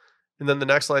deal. And then the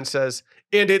next line says,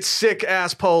 and it's sick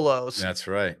ass polos. That's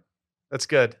right. That's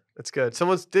good. That's good.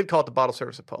 Someone did call it the bottle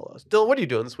service of polos. Dylan, what are you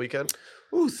doing this weekend?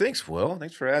 Ooh, thanks, Will.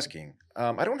 Thanks for asking.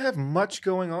 I don't have much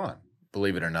going on,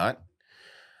 believe it or not.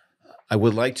 I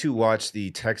would like to watch the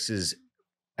Texas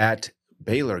at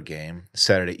Baylor game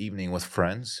Saturday evening with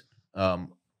friends,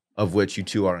 of which you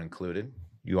two are included.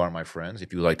 You are my friends.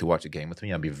 If you would like to watch a game with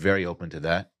me, I'll be very open to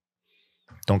that.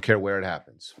 Don't care where it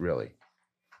happens, really.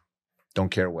 Don't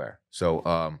care where.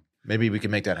 So maybe we can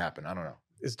make that happen. I don't know.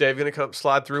 Is Dave going to come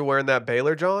slide through wearing that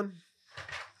Baylor, John?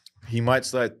 He might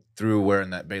slide through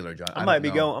wearing that Baylor, John. I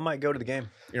might go to the game.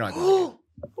 You're not going. To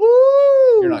the game.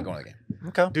 Ooh. You're not going to the game.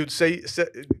 Okay. Dude, say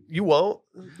you won't.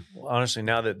 Well, honestly,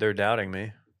 now that they're doubting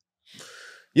me,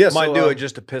 Yeah, might do it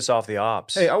just to piss off the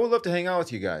ops. Hey, I would love to hang out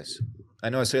with you guys. I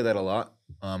know I say that a lot,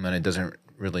 and it doesn't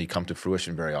really come to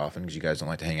fruition very often because you guys don't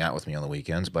like to hang out with me on the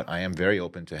weekends. But I am very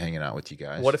open to hanging out with you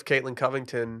guys. What if Caitlin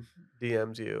Covington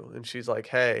DMs you and she's like,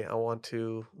 hey, I want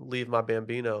to leave my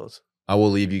Bambinos? I will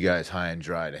leave you guys high and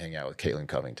dry to hang out with Caitlin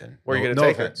Covington. Where are you going to No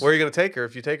take her? offense. Where are you going to take her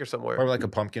if you take her somewhere? Probably like a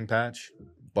pumpkin patch,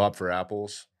 Bob for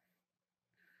apples,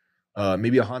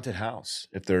 maybe a haunted house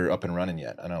if they're up and running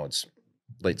yet. I know it's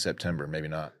late September, maybe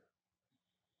not.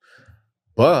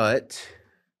 But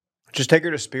Just take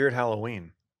her to Spirit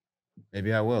Halloween.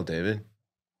 maybe I will, David.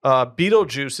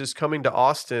 Beetlejuice is coming to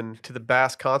Austin to the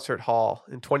Bass Concert Hall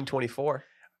in 2024.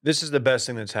 This is the best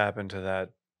thing that's happened to that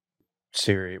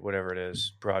series, whatever it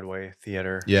is, Broadway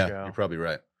theater Yeah, show. you're probably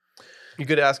right. You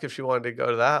could ask if she wanted to go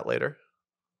to that later.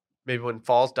 Maybe when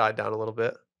Falls died down a little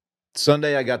bit.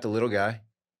 Sunday, I got the little guy.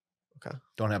 Okay.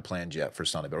 Don't have plans yet for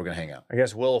Sunday, but we're going to hang out. I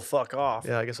guess we'll fuck off.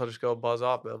 Yeah, I guess I'll just go buzz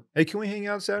off, man. Hey, can we hang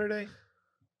out Saturday?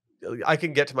 I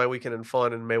can get to my weekend in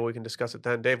fun, and maybe we can discuss it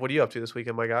then. Dave, what are you up to this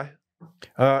weekend, my guy?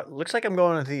 Looks like I'm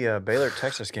going to the Baylor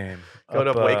Texas game. Going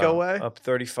up Waco way? Up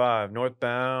 35,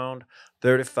 northbound,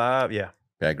 35. Yeah,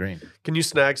 Bad Green. Can you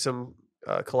snag some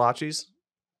kolaches?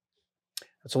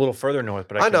 it's a little further north,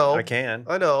 but I know. I can.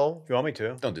 I know. If you want me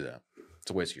to. Don't do that. It's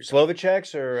a waste of your time.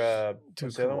 Slovaceks or Dude,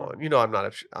 what's the come other one? on. You know I'm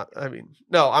not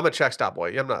no, I'm a Czech stop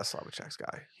boy. I'm not a Slovak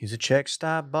guy. He's a Czech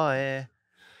stop boy.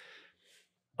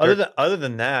 Other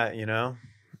than that,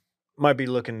 might be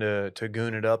looking to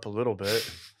goon it up a little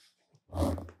bit.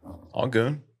 All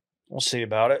good. We'll see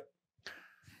about it.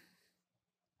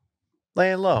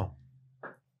 Laying low.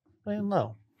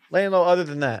 Other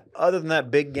than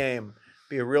that big game,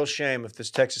 be a real shame if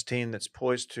this Texas team that's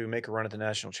poised to make a run at the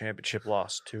national championship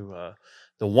lost to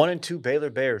the 1-2 Baylor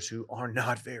Bears, who are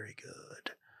not very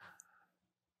good.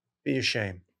 Be a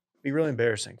shame. Be really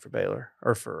embarrassing for Baylor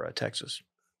or for Texas.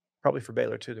 Probably for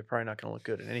Baylor too. They're probably not going to look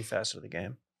good in any facet of the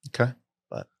game. Okay.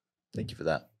 But Thank you for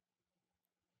that.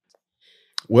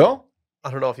 Well,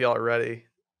 I don't know if y'all are ready.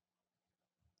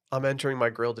 I'm entering my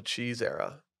grilled to cheese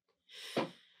era.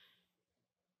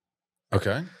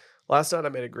 okay. Last night I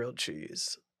made a grilled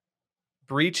cheese.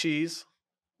 Brie cheese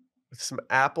with some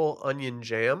apple onion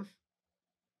jam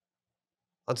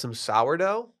on some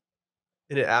sourdough,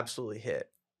 and it absolutely hit.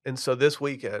 And so this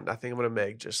weekend, I think I'm going to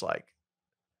make just like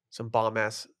some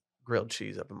bomb-ass grilled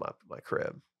cheese up in my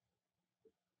crib.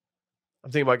 I'm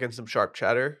thinking about getting some sharp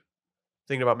cheddar.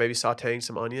 Thinking about maybe sauteing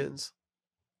some onions.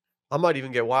 I might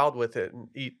even get wild with it and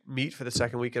eat meat for the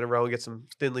second week in a row and get some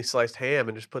thinly sliced ham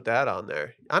and just put that on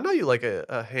there. I know you like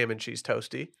a ham and cheese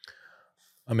toasty.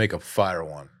 I'll make a fire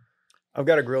one. I've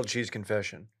got a grilled cheese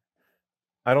confession.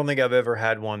 I don't think I've ever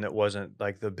had one that wasn't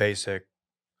like the basic,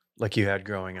 like you had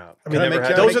growing up. I mean, Can I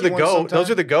make those are the one goat. sometime?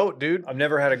 Those are the goat, dude. I've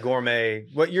never had a gourmet.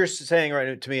 What you're saying right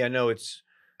now, to me, I know it's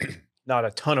not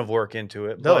a ton of work into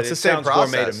it. No, but it's it the same sounds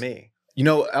gourmet process. to me. You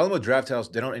know, Alamo Draft House,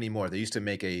 they don't anymore. They used to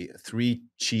make a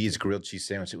 3-cheese grilled cheese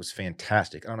sandwich. It was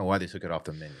fantastic. I don't know why they took it off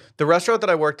the menu. The restaurant that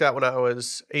I worked at when I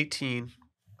was 18,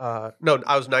 I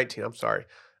was 19, I'm sorry.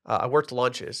 I worked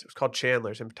lunches. It was called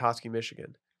Chandler's in Petoskey,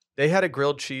 Michigan. They had a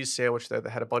grilled cheese sandwich there that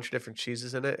had a bunch of different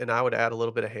cheeses in it, and I would add a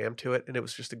little bit of ham to it, and it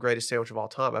was just the greatest sandwich of all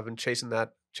time. I've been chasing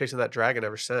that dragon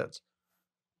ever since.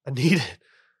 I need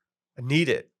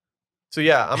it. So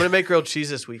yeah, I'm going to make grilled cheese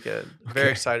this weekend. Very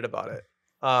Okay. excited about it.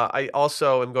 I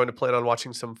also am going to plan on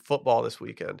watching some football this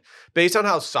weekend. Based on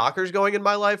how soccer's going in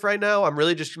my life right now, I'm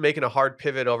really just making a hard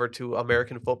pivot over to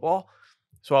American football.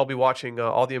 So I'll be watching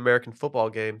all the American football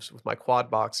games with my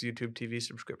Quad Box YouTube TV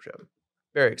subscription.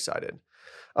 Very excited.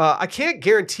 I can't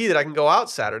guarantee that I can go out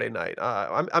Saturday night.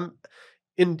 I'm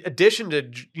in addition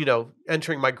to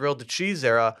entering my grilled to cheese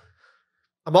era,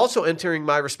 I'm also entering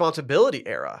my responsibility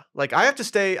era. Like I have to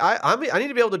stay. I need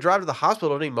to be able to drive to the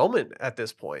hospital at any moment at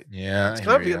this point. Yeah, It's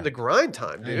kind of getting the grind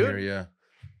time, I hear dude. ya.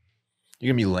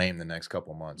 You're going to be lame the next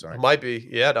couple months, I aren't you? might be,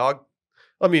 yeah, dog.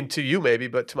 I mean, to you maybe,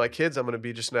 but to my kids, I'm going to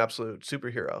be just an absolute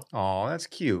superhero. Oh, that's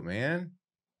cute, man.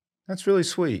 That's really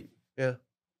sweet. Yeah.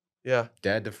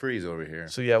 Dad DeFreeze over here.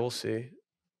 So yeah, we'll see.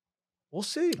 We'll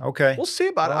see. Okay. We'll see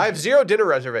about it. Well- I have 0 dinner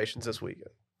reservations this weekend,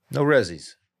 No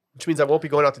resis. which means I won't be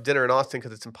going out to dinner in Austin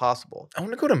because it's impossible. I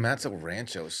want to go to Matzo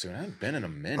Rancho soon. I haven't been in a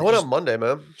minute. I went on Monday,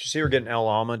 man. Did you see we're getting El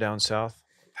Alma down south?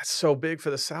 That's so big for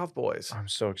the South boys. I'm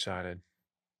so excited.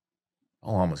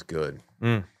 Oh, almost good.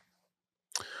 Mm.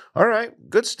 All right.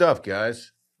 Good stuff,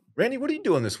 guys. Randy, what are you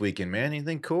doing this weekend, man?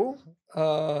 Anything cool?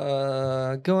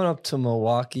 Going up to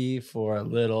Milwaukee for a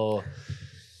little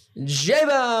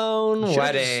J-Bone You should've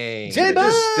wedding. J-Bone!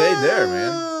 just stayed there,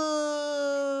 man.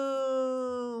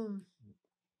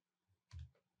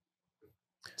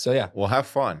 So yeah, Well, have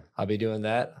fun. I'll be doing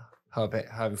that.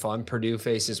 Having fun. Purdue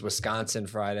faces Wisconsin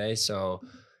Friday, so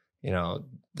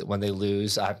when they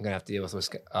lose, I'm gonna have to deal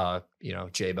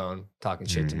with J-Bone talking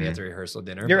shit to me at the rehearsal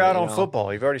dinner. You're but, out on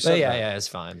football. You've already But said yeah, that. yeah, it's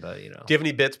fine. But Do you have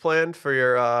any bits planned for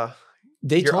your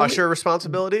they told usher me,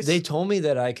 responsibilities? they told me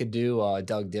that I could do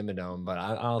Doug Dimmadome, but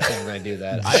I don't think I'm gonna do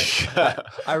that.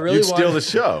 I really You'd steal want the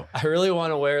show. I really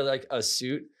want to wear like a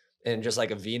suit and just like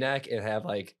a V-neck and have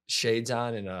like shades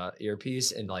on and a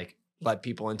earpiece and like let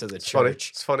people into the It's funny.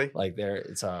 church. It's funny. Like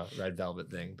it's a red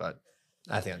velvet thing, but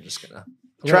I think I'm just gonna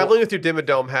Traveling with your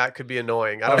Dimmadome hat could be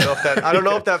annoying. I don't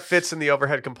know if that fits in the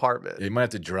overhead compartment. Yeah, you might have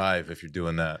to drive if you're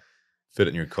doing that. Fit it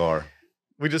in your car.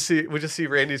 We just see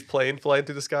Randy's plane flying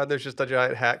through the sky, and there's just a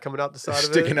giant hat coming out the side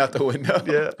Sticking of it. out the window.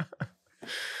 Yeah.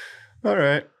 All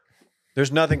right.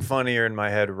 There's nothing funnier in my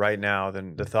head right now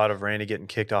than the thought of Randy getting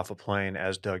kicked off a plane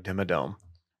as Doug Dimmadome.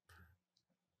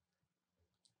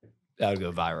 that would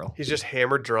go viral. He's just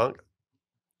hammered drunk.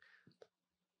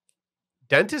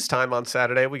 Dentist time on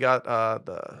Saturday. We got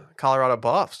the Colorado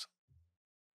Buffs.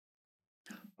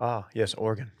 Ah, yes,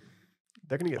 Oregon.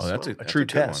 They're gonna get That's smoked. A true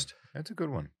good one. test. That's a good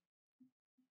one.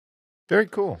 Very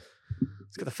cool.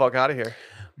 Let's get the fuck out of here.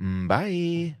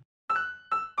 Bye.